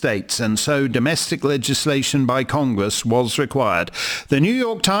United States, and so domestic legislation by Congress was required. The New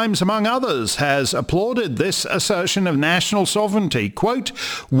York Times, among others, has applauded this assertion of national sovereignty. Quote,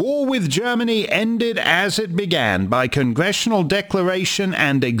 war with Germany ended as it began, by congressional declaration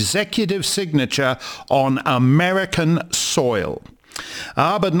and executive signature on American soil.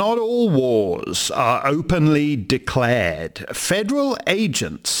 But not all wars are openly declared. Federal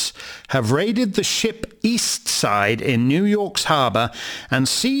agents have raided the ship East Side in New York's harbor and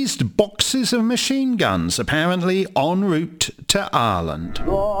seized boxes of machine guns, apparently en route to Ireland.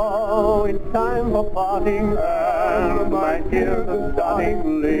 Oh, it's time for parting, and my tears are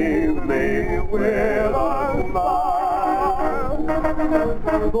starting. Leave me with a smile.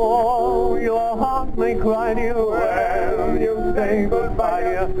 Though your heart may cry to you when you say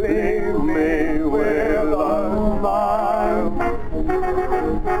goodbye, just leave me with a smile.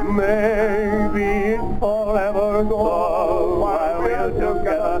 Maybe it's forever so, while we're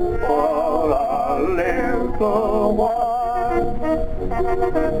together for a little while.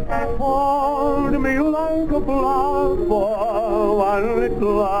 Hold me like a flower for one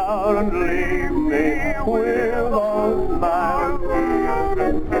little hour and leave me with a smile.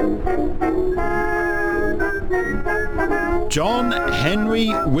 John Henry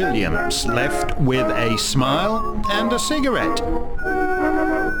Williams left with a smile and a cigarette.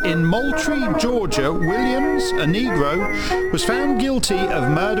 In Moultrie, Georgia, Williams, a Negro, was found guilty of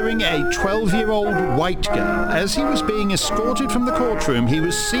murdering a 12-year-old white girl. As he was being escorted from the courtroom, he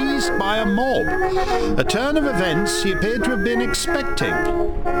was seized by a mob, a turn of events he appeared to have been expecting,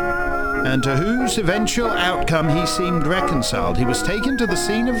 and to whose eventual outcome he seemed reconciled. He was taken to the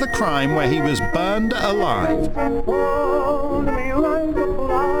scene of the crime, where he was burned alive. Hold me like a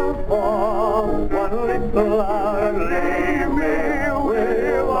flower for one little hour and leave me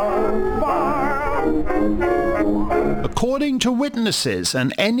with a smile. According to witnesses,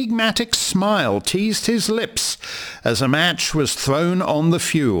 an enigmatic smile teased his lips as a match was thrown on the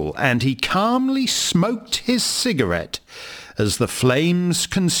fuel, and he calmly smoked his cigarette as the flames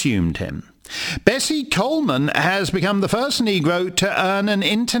consumed him. Bessie Coleman has become the first Negro to earn an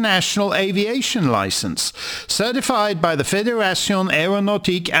international aviation license, certified by the Fédération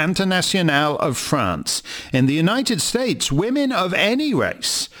Aéronautique Internationale of France. In the United States, women of any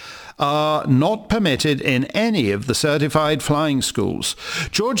race are not permitted in any of the certified flying schools.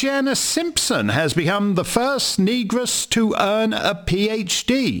 Georgiana Simpson has become the first negress to earn a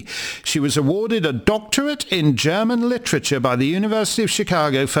PhD. She was awarded a doctorate in German literature by the University of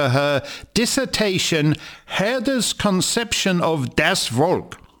Chicago for her dissertation, Herder's Conception of Das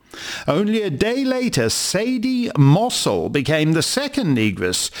Volk. Only a day later, Sadie Mossel became the second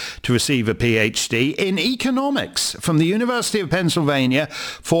negress to receive a PhD in economics from the University of Pennsylvania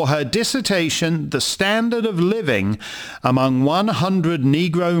for her dissertation, The Standard of Living Among 100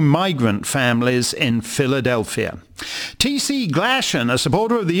 Negro Migrant Families in Philadelphia. T.C. Glashan, a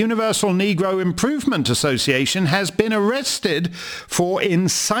supporter of the Universal Negro Improvement Association, has been arrested for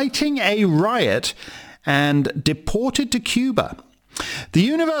inciting a riot and deported to Cuba. The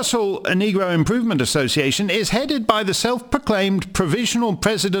Universal Negro Improvement Association is headed by the self-proclaimed Provisional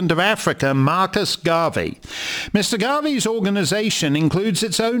President of Africa, Marcus Garvey. Mr. Garvey's organization includes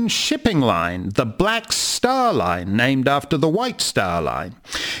its own shipping line, the Black Star Line, named after the White Star Line.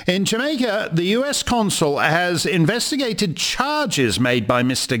 In Jamaica, the U.S. consul has investigated charges made by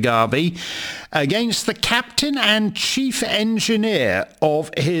Mr. Garvey against the captain and chief engineer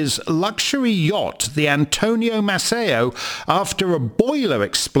of his luxury yacht, the Antonio Maceo, after a boiler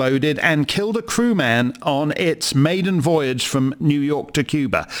exploded and killed a crewman on its maiden voyage from New York to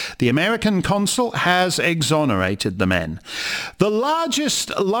Cuba. The American consul has exonerated the men. The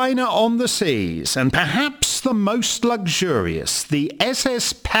largest liner on the seas, and perhaps the most luxurious, the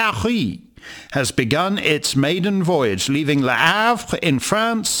SS Paris, has begun its maiden voyage, leaving Le Havre in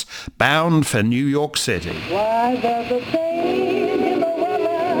France, bound for New York City. Why, there's a change in the weather,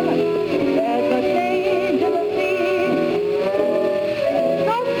 there's a change in the sea.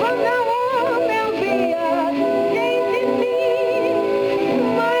 So from now on there'll be a change in me.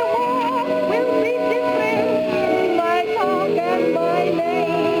 My walk will be different, my talk and my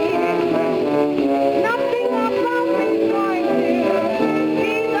name. Nothing about me's going to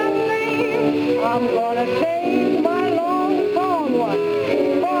be the same. I'm gonna change my long phone one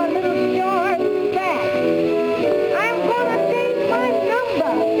for a little short back. I'm gonna change my number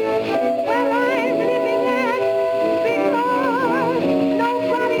where I'm living at, because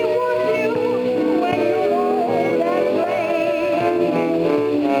nobody wants you when you own that place.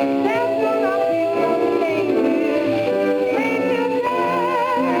 There's gonna be some changes made today.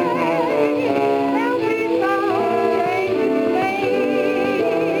 There'll be some changes made.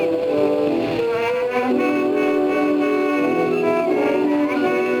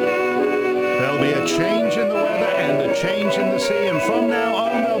 There'll be a change in the weather and a change in the sea, and from now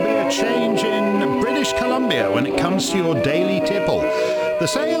on there'll be a change in British Columbia when it comes to your daily tipple. The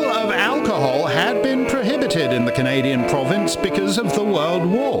sale of alcohol had been prohibited in the Canadian province because of the World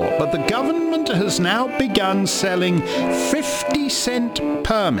War, but the government has now begun selling 50-cent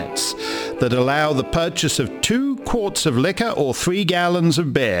permits that allow the purchase of 2 quarts of liquor or 3 gallons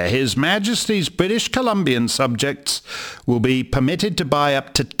of beer. His Majesty's British Columbian subjects will be permitted to buy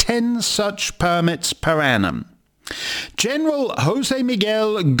up to 10 such permits per annum. General Jose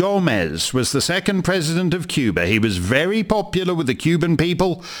Miguel Gomez was the second president of Cuba. He was very popular with the Cuban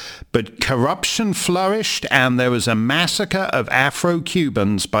people, but corruption flourished and there was a massacre of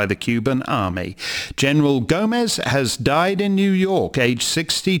Afro-Cubans by the Cuban army. General Gomez has died in New York, age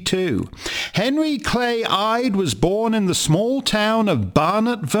 62. Henry Clay Ide was born in the small town of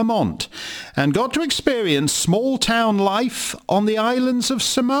Barnett, Vermont, and got to experience small-town life on the islands of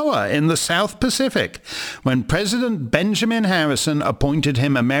Samoa in the South Pacific when President Benjamin Harrison appointed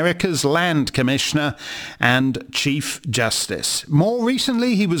him America's Land Commissioner and Chief Justice. More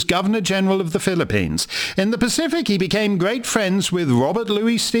recently, he was Governor General of the Philippines. In the Pacific, he became great friends with Robert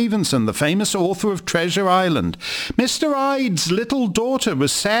Louis Stevenson, the famous author of Treasure Island. Mr. Ide's little daughter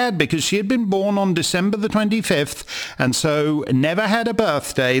was sad because she had been born on December the 25th and so never had a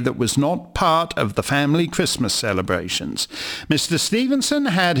birthday that was not part of the family Christmas celebrations. Mr. Stevenson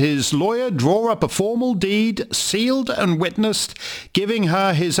had his lawyer draw up a formal deed, sealed and witnessed, giving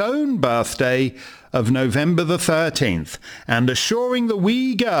her his own birthday of November the 13th and assuring the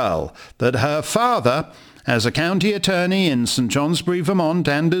wee girl that her father, as a county attorney in St. Johnsbury, Vermont,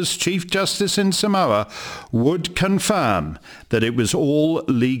 and as Chief Justice in Samoa, would confirm that it was all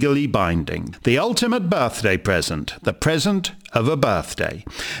legally binding. The ultimate birthday present, the present of a birthday.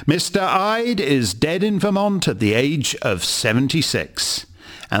 Mr. Ide is dead in Vermont at the age of 76.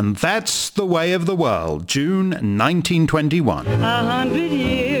 And that's the way of the world, June 1921. 100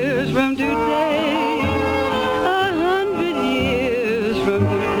 years from today, 100 years from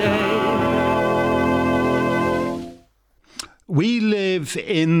today. We live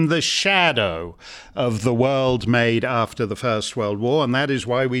in the shadow of the world made after the First World War, and that is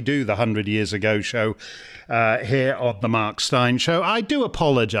why we do the 100 Years Ago show here on the Mark Steyn Show. I do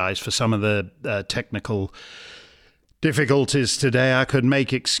apologize for some of the technical difficulties today. I could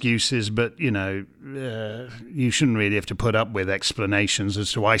make excuses, but, you shouldn't really have to put up with explanations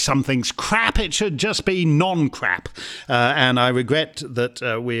as to why something's crap. It should just be non-crap. And I regret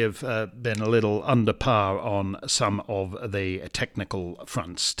that we have been a little under par on some of the technical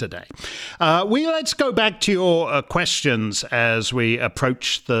fronts today. Let's go back to your questions as we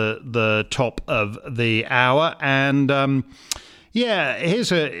approach the top of the hour. And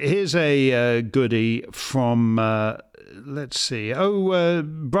here's a goodie from... let's see.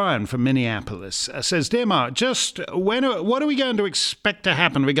 Brian from Minneapolis says, Dear Mark, what are we going to expect to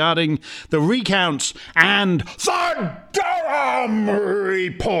happen regarding the recounts and the Durham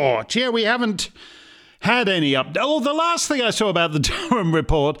report? Yeah, we haven't had any the last thing I saw about the Durham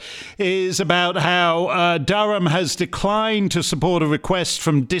report is about how Durham has declined to support a request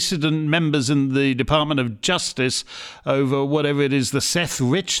from dissident members in the Department of Justice over whatever it is, the Seth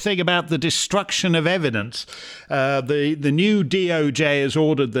Rich thing about the destruction of evidence. The new DOJ has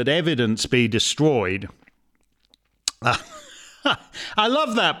ordered that evidence be destroyed. I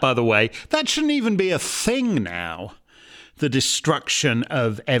love that, by the way. That shouldn't even be a thing now. The destruction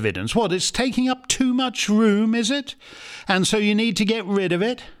of evidence. What, it's taking up too much room, is it? And so you need to get rid of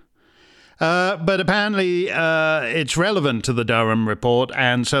it? But apparently it's relevant to the Durham report,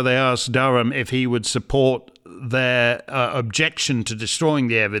 and so they asked Durham if he would support their objection to destroying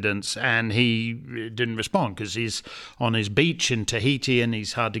the evidence, and he didn't respond because he's on his beach in Tahiti and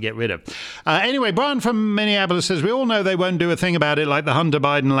he's hard to get rid of. Anyway, Brian from Minneapolis says, we all know they won't do a thing about it like the Hunter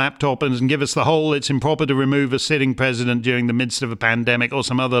Biden laptop and give us the whole it's improper to remove a sitting president during the midst of a pandemic or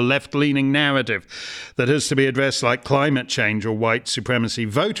some other left-leaning narrative that has to be addressed like climate change or white supremacy.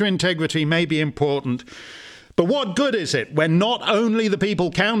 Voter integrity may be important, but what good is it when not only the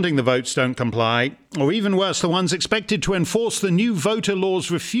people counting the votes don't comply, or even worse, the ones expected to enforce the new voter laws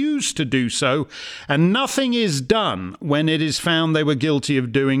refuse to do so, and nothing is done when it is found they were guilty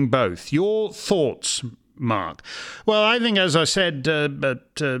of doing both? Your thoughts, Mark? Well, I think, as I said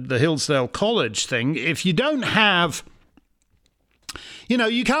at the Hillsdale College thing, if you don't have...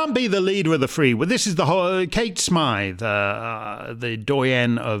 you can't be the leader of the free. Well, this is the whole... Kate Smythe, the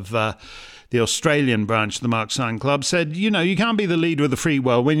doyenne of... the Australian branch of the Mark Steyn Club, said, you can't be the leader of the free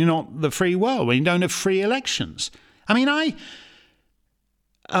world when you're not the free world, when you don't have free elections. I mean, I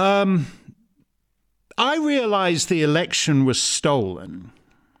realised the election was stolen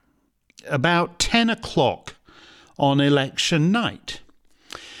about 10 o'clock on election night.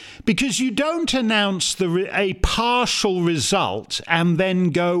 Because you don't announce a partial result and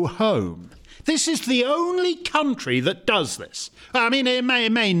then go home. This is the only country that does this. I mean, it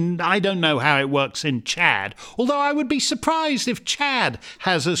may, I don't know how it works in Chad, although I would be surprised if Chad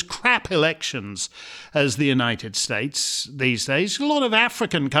has as crap elections as the United States these days. A lot of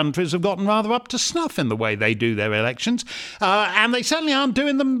African countries have gotten rather up to snuff in the way they do their elections, and they certainly aren't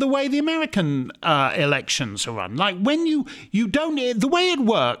doing them the way the American elections are run. Like, when you don't... The way it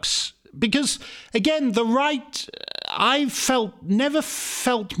works... Because, again, the right, never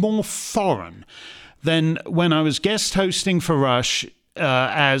felt more foreign than when I was guest hosting for Rush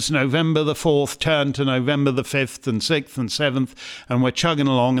as November the 4th turned to November the 5th and 6th and 7th, and we're chugging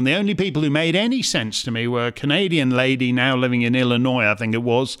along. And the only people who made any sense to me were a Canadian lady now living in Illinois, I think it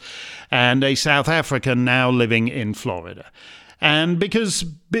was, and a South African now living in Florida. And because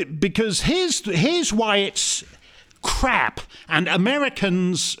here's why it's... crap, and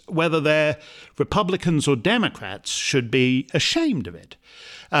Americans, whether they're Republicans or Democrats, should be ashamed of it.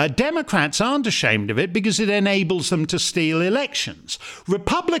 Democrats aren't ashamed of it because it enables them to steal elections.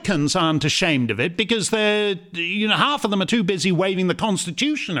 Republicans aren't ashamed of it because they're, half of them are too busy waving the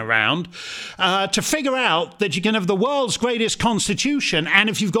Constitution around to figure out that you can have the world's greatest Constitution, and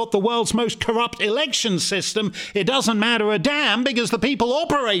if you've got the world's most corrupt election system, it doesn't matter a damn because the people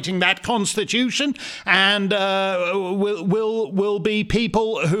operating that Constitution and will be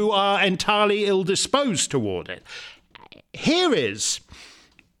people who are entirely ill-disposed toward it. Here is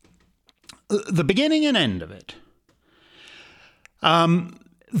the beginning and end of it.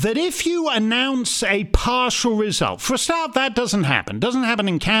 That if you announce a partial result, for a start, that doesn't happen. Doesn't happen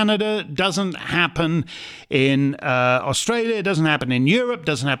in Canada, doesn't happen in Australia, doesn't happen in Europe,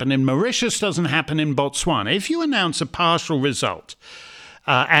 doesn't happen in Mauritius, doesn't happen in Botswana. If you announce a partial result,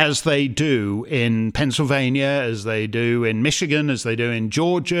 as they do in Pennsylvania, as they do in Michigan, as they do in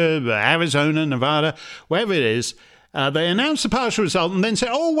Georgia, Arizona, Nevada, wherever it is, They announce the partial result and then say,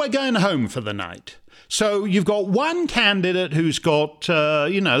 oh, we're going home for the night. So you've got one candidate who's got,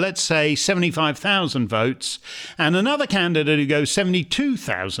 let's say 75,000 votes, and another candidate who goes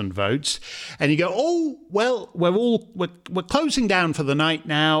 72,000 votes, and you go, oh, well, we're closing down for the night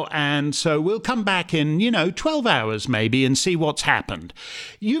now, and so we'll come back in, 12 hours maybe and see what's happened.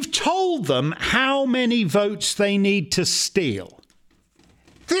 You've told them how many votes they need to steal.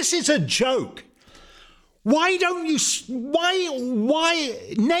 This is a joke. Why don't you,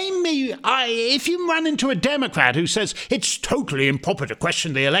 name me, if you run into a Democrat who says it's totally improper to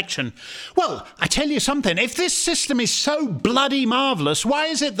question the election, well, I tell you something, if this system is so bloody marvellous, why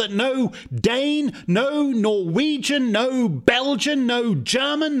is it that no Dane, no Norwegian, no Belgian, no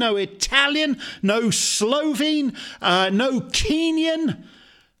German, no Italian, no Slovene, no Kenyan,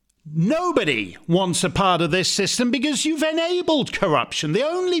 nobody wants a part of this system because you've enabled corruption, the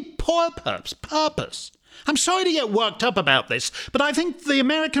only purpose. I'm sorry to get worked up about this, but I think the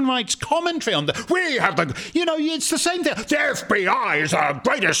American rights commentary on it's the same thing. The FBI is the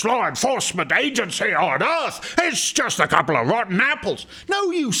greatest law enforcement agency on earth. It's just a couple of rotten apples.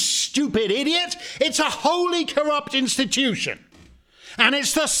 No, you stupid idiot. It's a wholly corrupt institution. And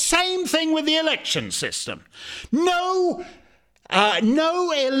it's the same thing with the election system. No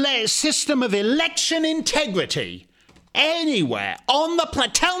system of election integrity anywhere on the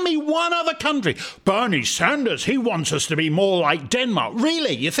planet. Tell me one other country. Bernie Sanders, he wants us to be more like Denmark.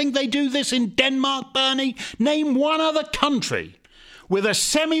 Really? You think they do this in Denmark, Bernie? Name one other country with a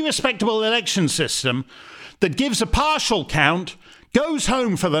semi-respectable election system that gives a partial count, goes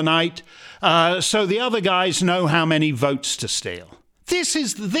home for the night, so the other guys know how many votes to steal. This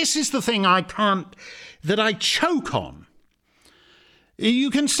is the thing that I choke on. You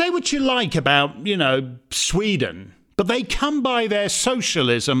can say what you like about, Sweden, but they come by their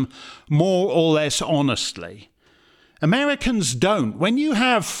socialism more or less honestly. Americans don't. When you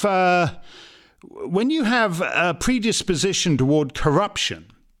have a predisposition toward corruption,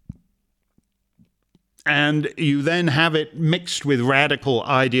 and you then have it mixed with radical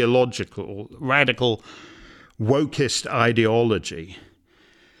wokist ideology.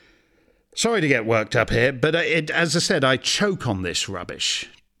 Sorry to get worked up here, but as I said, I choke on this rubbish.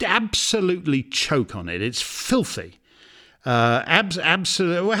 Absolutely choke on it. It's filthy.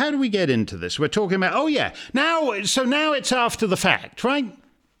 Absolutely. Well, how do we get into this? We're talking about, now it's after the fact, right?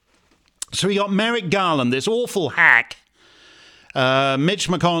 So we got Merrick Garland, this awful hack. Mitch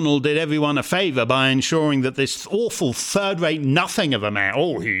McConnell did everyone a favour by ensuring that this awful third-rate nothing of a man,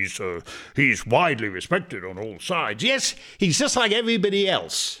 he's widely respected on all sides. Yes, he's just like everybody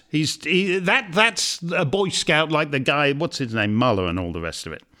else. That's a Boy Scout like the guy, what's his name, Mueller and all the rest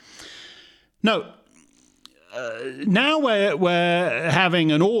of it. No, now we're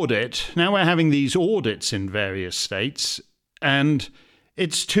having an audit. Now we're having these audits in various states, and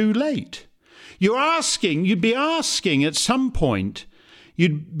it's too late. You'd be asking at some point,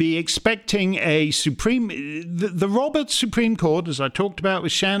 you'd be expecting the Roberts Supreme Court, as I talked about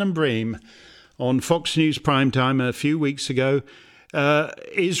with Shannon Bream on Fox News Primetime a few weeks ago,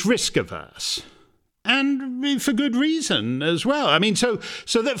 is risk averse. And for good reason as well. I mean, so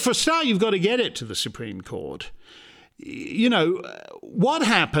that for a start, you've got to get it to the Supreme Court. What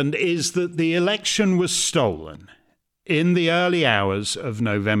happened is that the election was stolen in the early hours of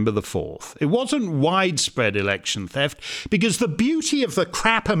November the 4th. It wasn't widespread election theft, because the beauty of the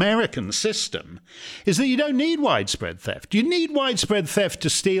crap American system is that you don't need widespread theft. You need widespread theft to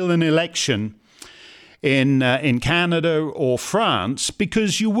steal an election in Canada or France,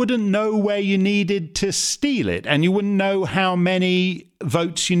 because you wouldn't know where you needed to steal it, and you wouldn't know how many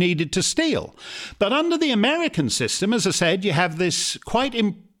votes you needed to steal. But under the American system, as I said, you have this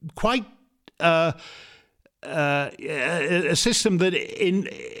a system that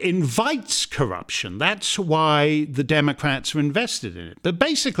invites corruption. That's why the Democrats are invested in it. But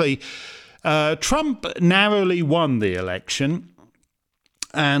basically, Trump narrowly won the election,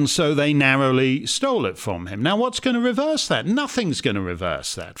 and so they narrowly stole it from him. Now, what's going to reverse that? Nothing's going to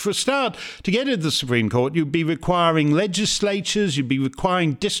reverse that. For a start, to get into the Supreme Court, you'd be requiring legislatures, you'd be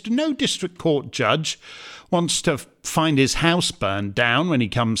requiring no district court judge wants to find his house burned down when he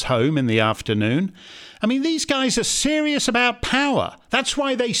comes home in the afternoon. I mean, these guys are serious about power. That's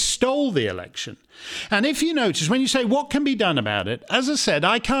why they stole the election. And if you notice, when you say, what can be done about it? As I said,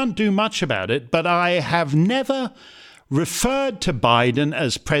 I can't do much about it, but I have never referred to Biden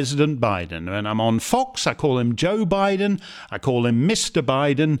as President Biden. When I'm on Fox, I call him Joe Biden. I call him Mr.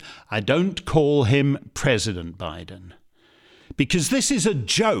 Biden. I don't call him President Biden. Because this is a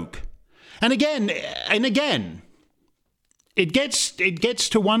joke. And again, it gets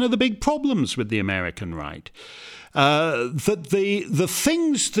to one of the big problems with the American right. That the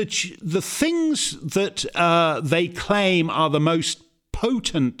things that they claim are the most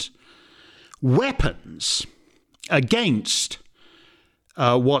potent weapons against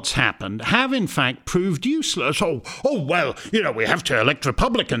what's happened have in fact proved useless. Oh well, we have to elect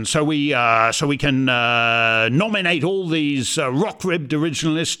Republicans so we can nominate all these rock-ribbed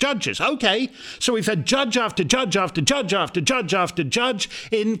originalist judges. Okay, so we've had judge after judge after judge after judge after judge,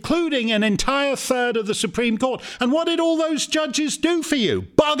 including an entire third of the Supreme Court. And what did all those judges do for you?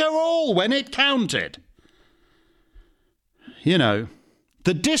 Bugger all when it counted. The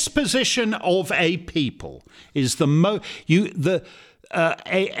disposition of a people is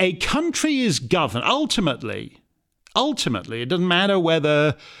a country is governed ultimately. It doesn't matter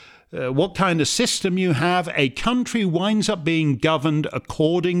whether what kind of system you have. A country winds up being governed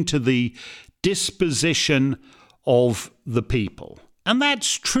according to the disposition of the people, and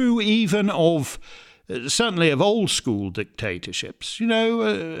that's true even of certainly of old school dictatorships.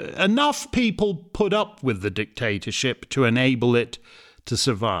 Enough people put up with the dictatorship to enable it to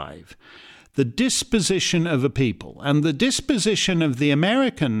survive. The disposition of a people, and the disposition of the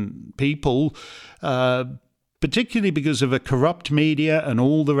American people, particularly because of a corrupt media and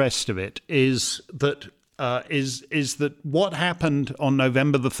all the rest of it, is that what happened on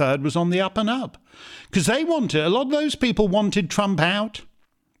November the 3rd was on the up and up. Because a lot of those people wanted Trump out.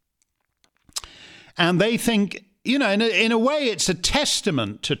 And they think, in a way, it's a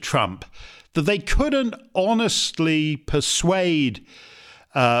testament to Trump that they couldn't honestly persuade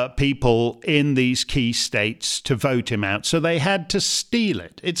people in these key states to vote him out, so they had to steal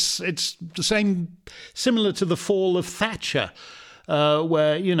it. It's the same, similar to the fall of Thatcher,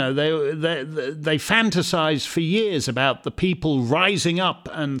 where they fantasized for years about the people rising up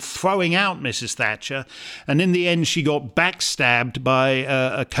and throwing out Mrs. Thatcher, and in the end she got backstabbed by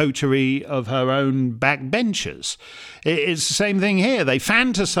a coterie of her own backbenchers. It's the same thing here. They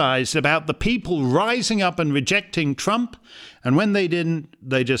fantasized about the people rising up and rejecting Trump, and when they didn't,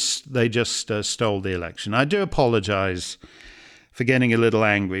 they just stole the election. I do apologize for getting a little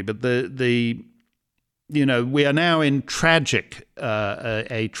angry, but we are now in a tragic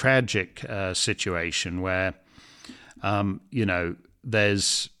situation where,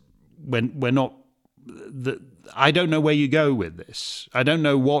 there's we're not. I don't know where you go with this. I don't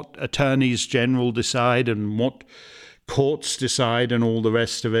know what attorneys general decide and what courts decide and all the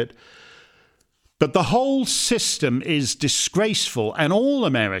rest of it. But the whole system is disgraceful, and all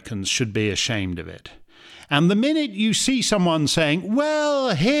Americans should be ashamed of it. And the minute you see someone saying,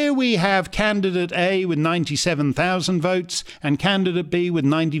 well, here we have candidate A with 97,000 votes and candidate B with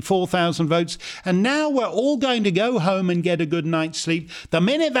 94,000 votes, and now we're all going to go home and get a good night's sleep, the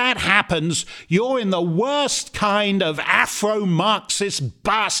minute that happens, you're in the worst kind of Afro-Marxist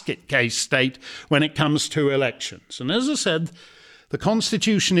basket case state when it comes to elections. And as I said, the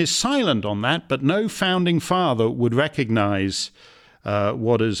Constitution is silent on that, but no founding father would recognize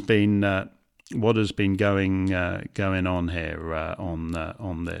what has been going on here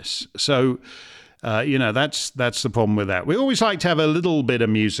on this. So, that's the problem with that. We always like to have a little bit of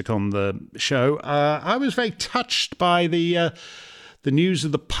music on the show. I was very touched by the news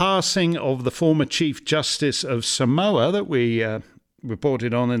of the passing of the former Chief Justice of Samoa that we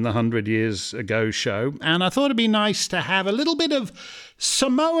reported on in the 100 Years Ago show, and I thought it'd be nice to have a little bit of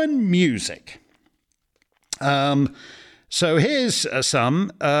Samoan music. So here's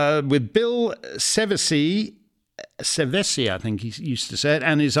some with Bill Sevesi, I think he used to say it,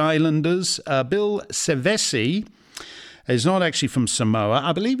 and his Islanders. Bill Sevesi is not actually from Samoa.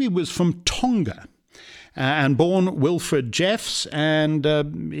 I believe he was from Tonga, and born Wilfred Jeffs, and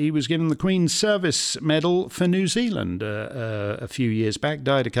he was given the Queen's Service Medal for New Zealand a few years back,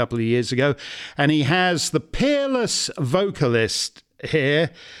 died a couple of years ago. And he has the peerless vocalist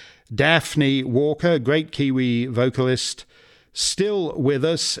here, Daphne Walker, great Kiwi vocalist, still with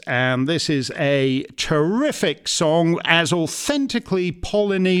us, and this is a terrific song, as authentically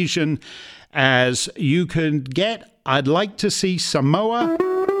Polynesian as you can get. I'd like to see Samoa.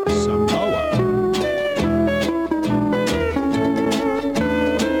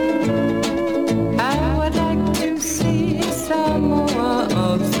 I would like to see Samoa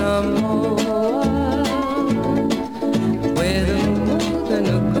of Samoa, with the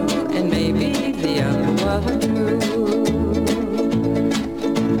Nuku and maybe the Apuahu too.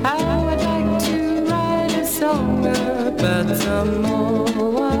 I would like to write a song about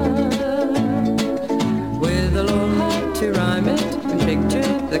Samoa, with a little heart to rhyme it and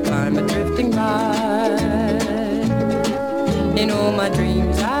picture the climate drifting by. In all my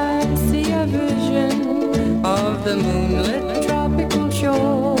dreams I see a vision of of the moonlit tropical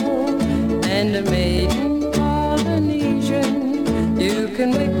shore, and a maiden Polynesian. You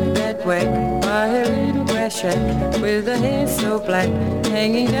can make that whack by her little grass shack, with her hair so black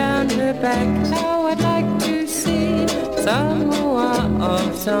hanging down her back. How I'd like to see Samoa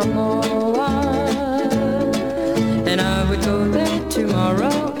of Samoa, and I would go there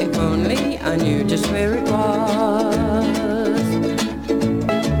tomorrow if only I knew just where it was.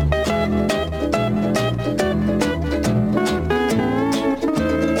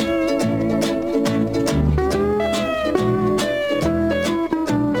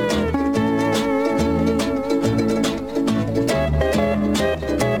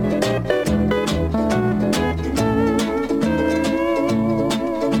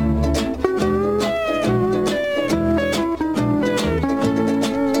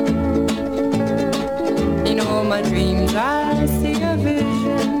 I see a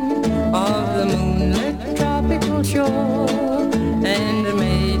vision of the moonlit tropical shore, and a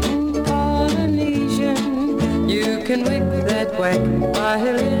maiden Polynesian. You can whip that whack by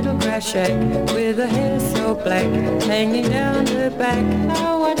her little grass shack, with her hair so black hanging down her back.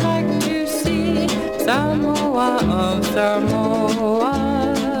 How I'd like to see Samoa of Samoa,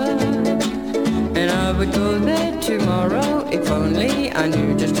 and I would go there tomorrow if only I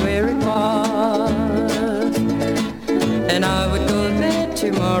knew just where it was. And I would go there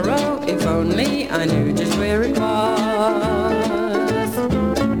tomorrow if only I knew just where it was.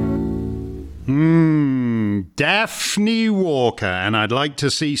 Daphne Walker, and I'd like to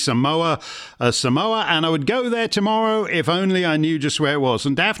see Samoa, and I would go there tomorrow if only I knew just where it was.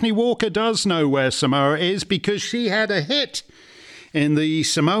 And Daphne Walker does know where Samoa is because she had a hit in the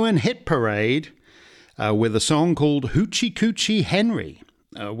Samoan hit parade with a song called Hoochie Coochie Henry.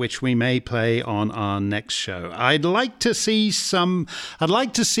 Which we may play on our next show. I'd like to see Samoa.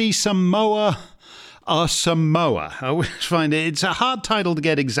 Samoa. I always find it's a hard title to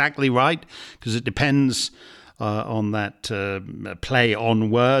get exactly right because it depends on that play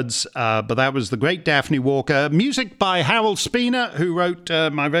on words. But that was the great Daphne Walker. Music by Harold Spina, who wrote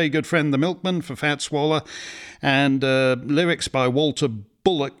My Very Good Friend the Milkman for Fats Waller, and lyrics by Walter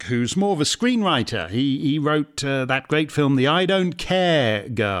Bullock, who's more of a screenwriter. He wrote that great film, The I Don't Care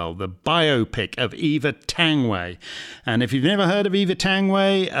Girl, the biopic of Eva Tangway. And if you've never heard of Eva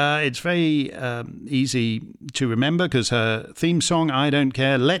Tangway, it's very easy to remember because her theme song, I Don't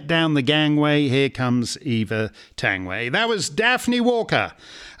Care, Let Down the Gangway, Here Comes Eva Tangway. That was Daphne Walker.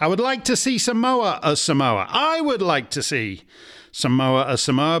 I would like to see Samoa a Samoa. I would like to see Samoa a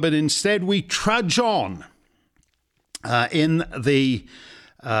Samoa, but instead we trudge on in the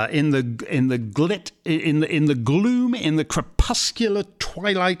gloom, in the crepuscular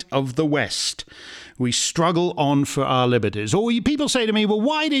twilight of the West. We struggle on for our liberties. Or people say to me, well,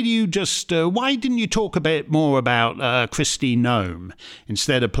 why didn't you talk a bit more about Kristi Noem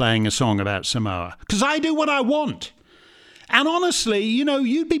instead of playing a song about Samoa? Because I do what I want. And honestly,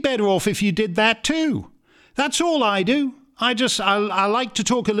 you'd be better off if you did that too. That's all I do. I like to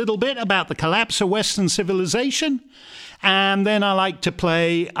talk a little bit about the collapse of Western civilization. And then I'd like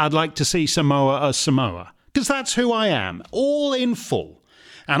to see Samoa a Samoa. Because that's who I am, all in full.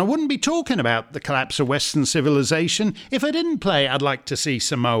 And I wouldn't be talking about the collapse of Western civilization if I didn't play I'd like to see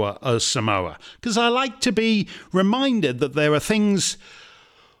Samoa a Samoa. Because I like to be reminded that there are things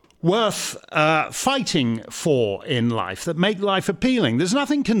worth fighting for in life that make life appealing. There's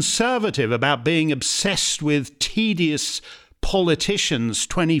nothing conservative about being obsessed with tedious politicians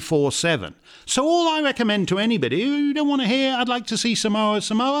 24/7. So all I recommend to anybody who don't want to hear I'd like to see Samoa,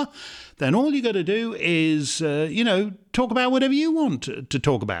 then all you got to do is, talk about whatever you want to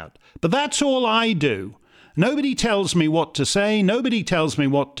talk about. But that's all I do. Nobody tells me what to say. Nobody tells me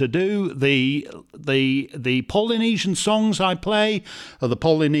what to do. The Polynesian songs I play are the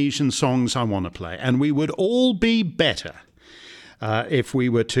Polynesian songs I want to play. And we would all be better if we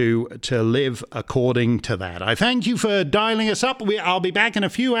were to live according to that. I thank you for dialing us up. I'll be back in a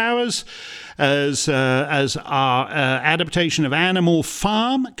few hours as our adaptation of Animal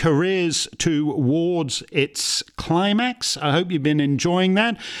Farm careers towards its climax. I hope you've been enjoying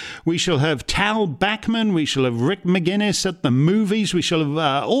that. We shall have Tal Bachman. We shall have Rick McGinnis at the movies. We shall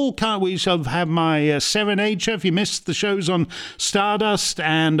have we shall have my Serenade show. If you missed the shows on Stardust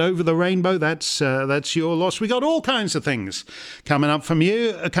and Over the Rainbow, that's your loss. We got all kinds of things coming up for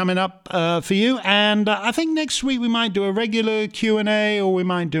you, and I think next week we might do a regular Q&A or we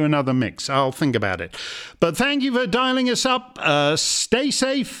might do another mix. I'll think about it. But thank you for dialing us up. Stay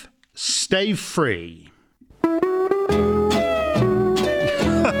safe, stay free.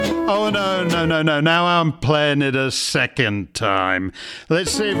 Oh, no. Now I'm playing it a second time.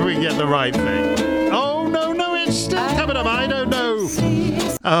 Let's see if we get the right thing. Oh, no, it's Still coming up. I don't know.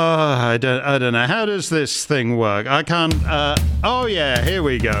 Oh, I don't know. How does this thing work? I can't. Oh yeah, here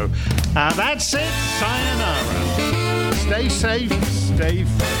we go. That's it. Sayonara. Stay safe. Stay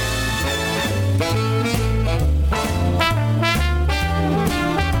free.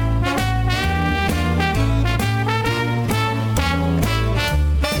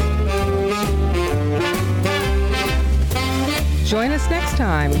 Join us next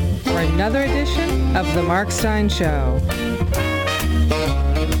time for another edition of The Mark Steyn Show.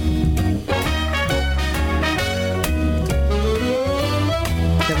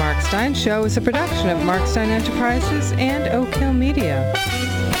 The Mark Steyn Show is a production of Mark Steyn Enterprises and Oak Hill Media.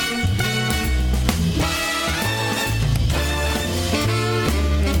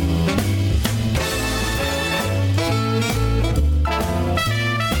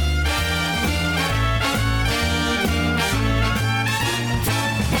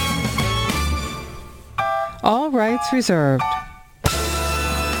 All rights reserved.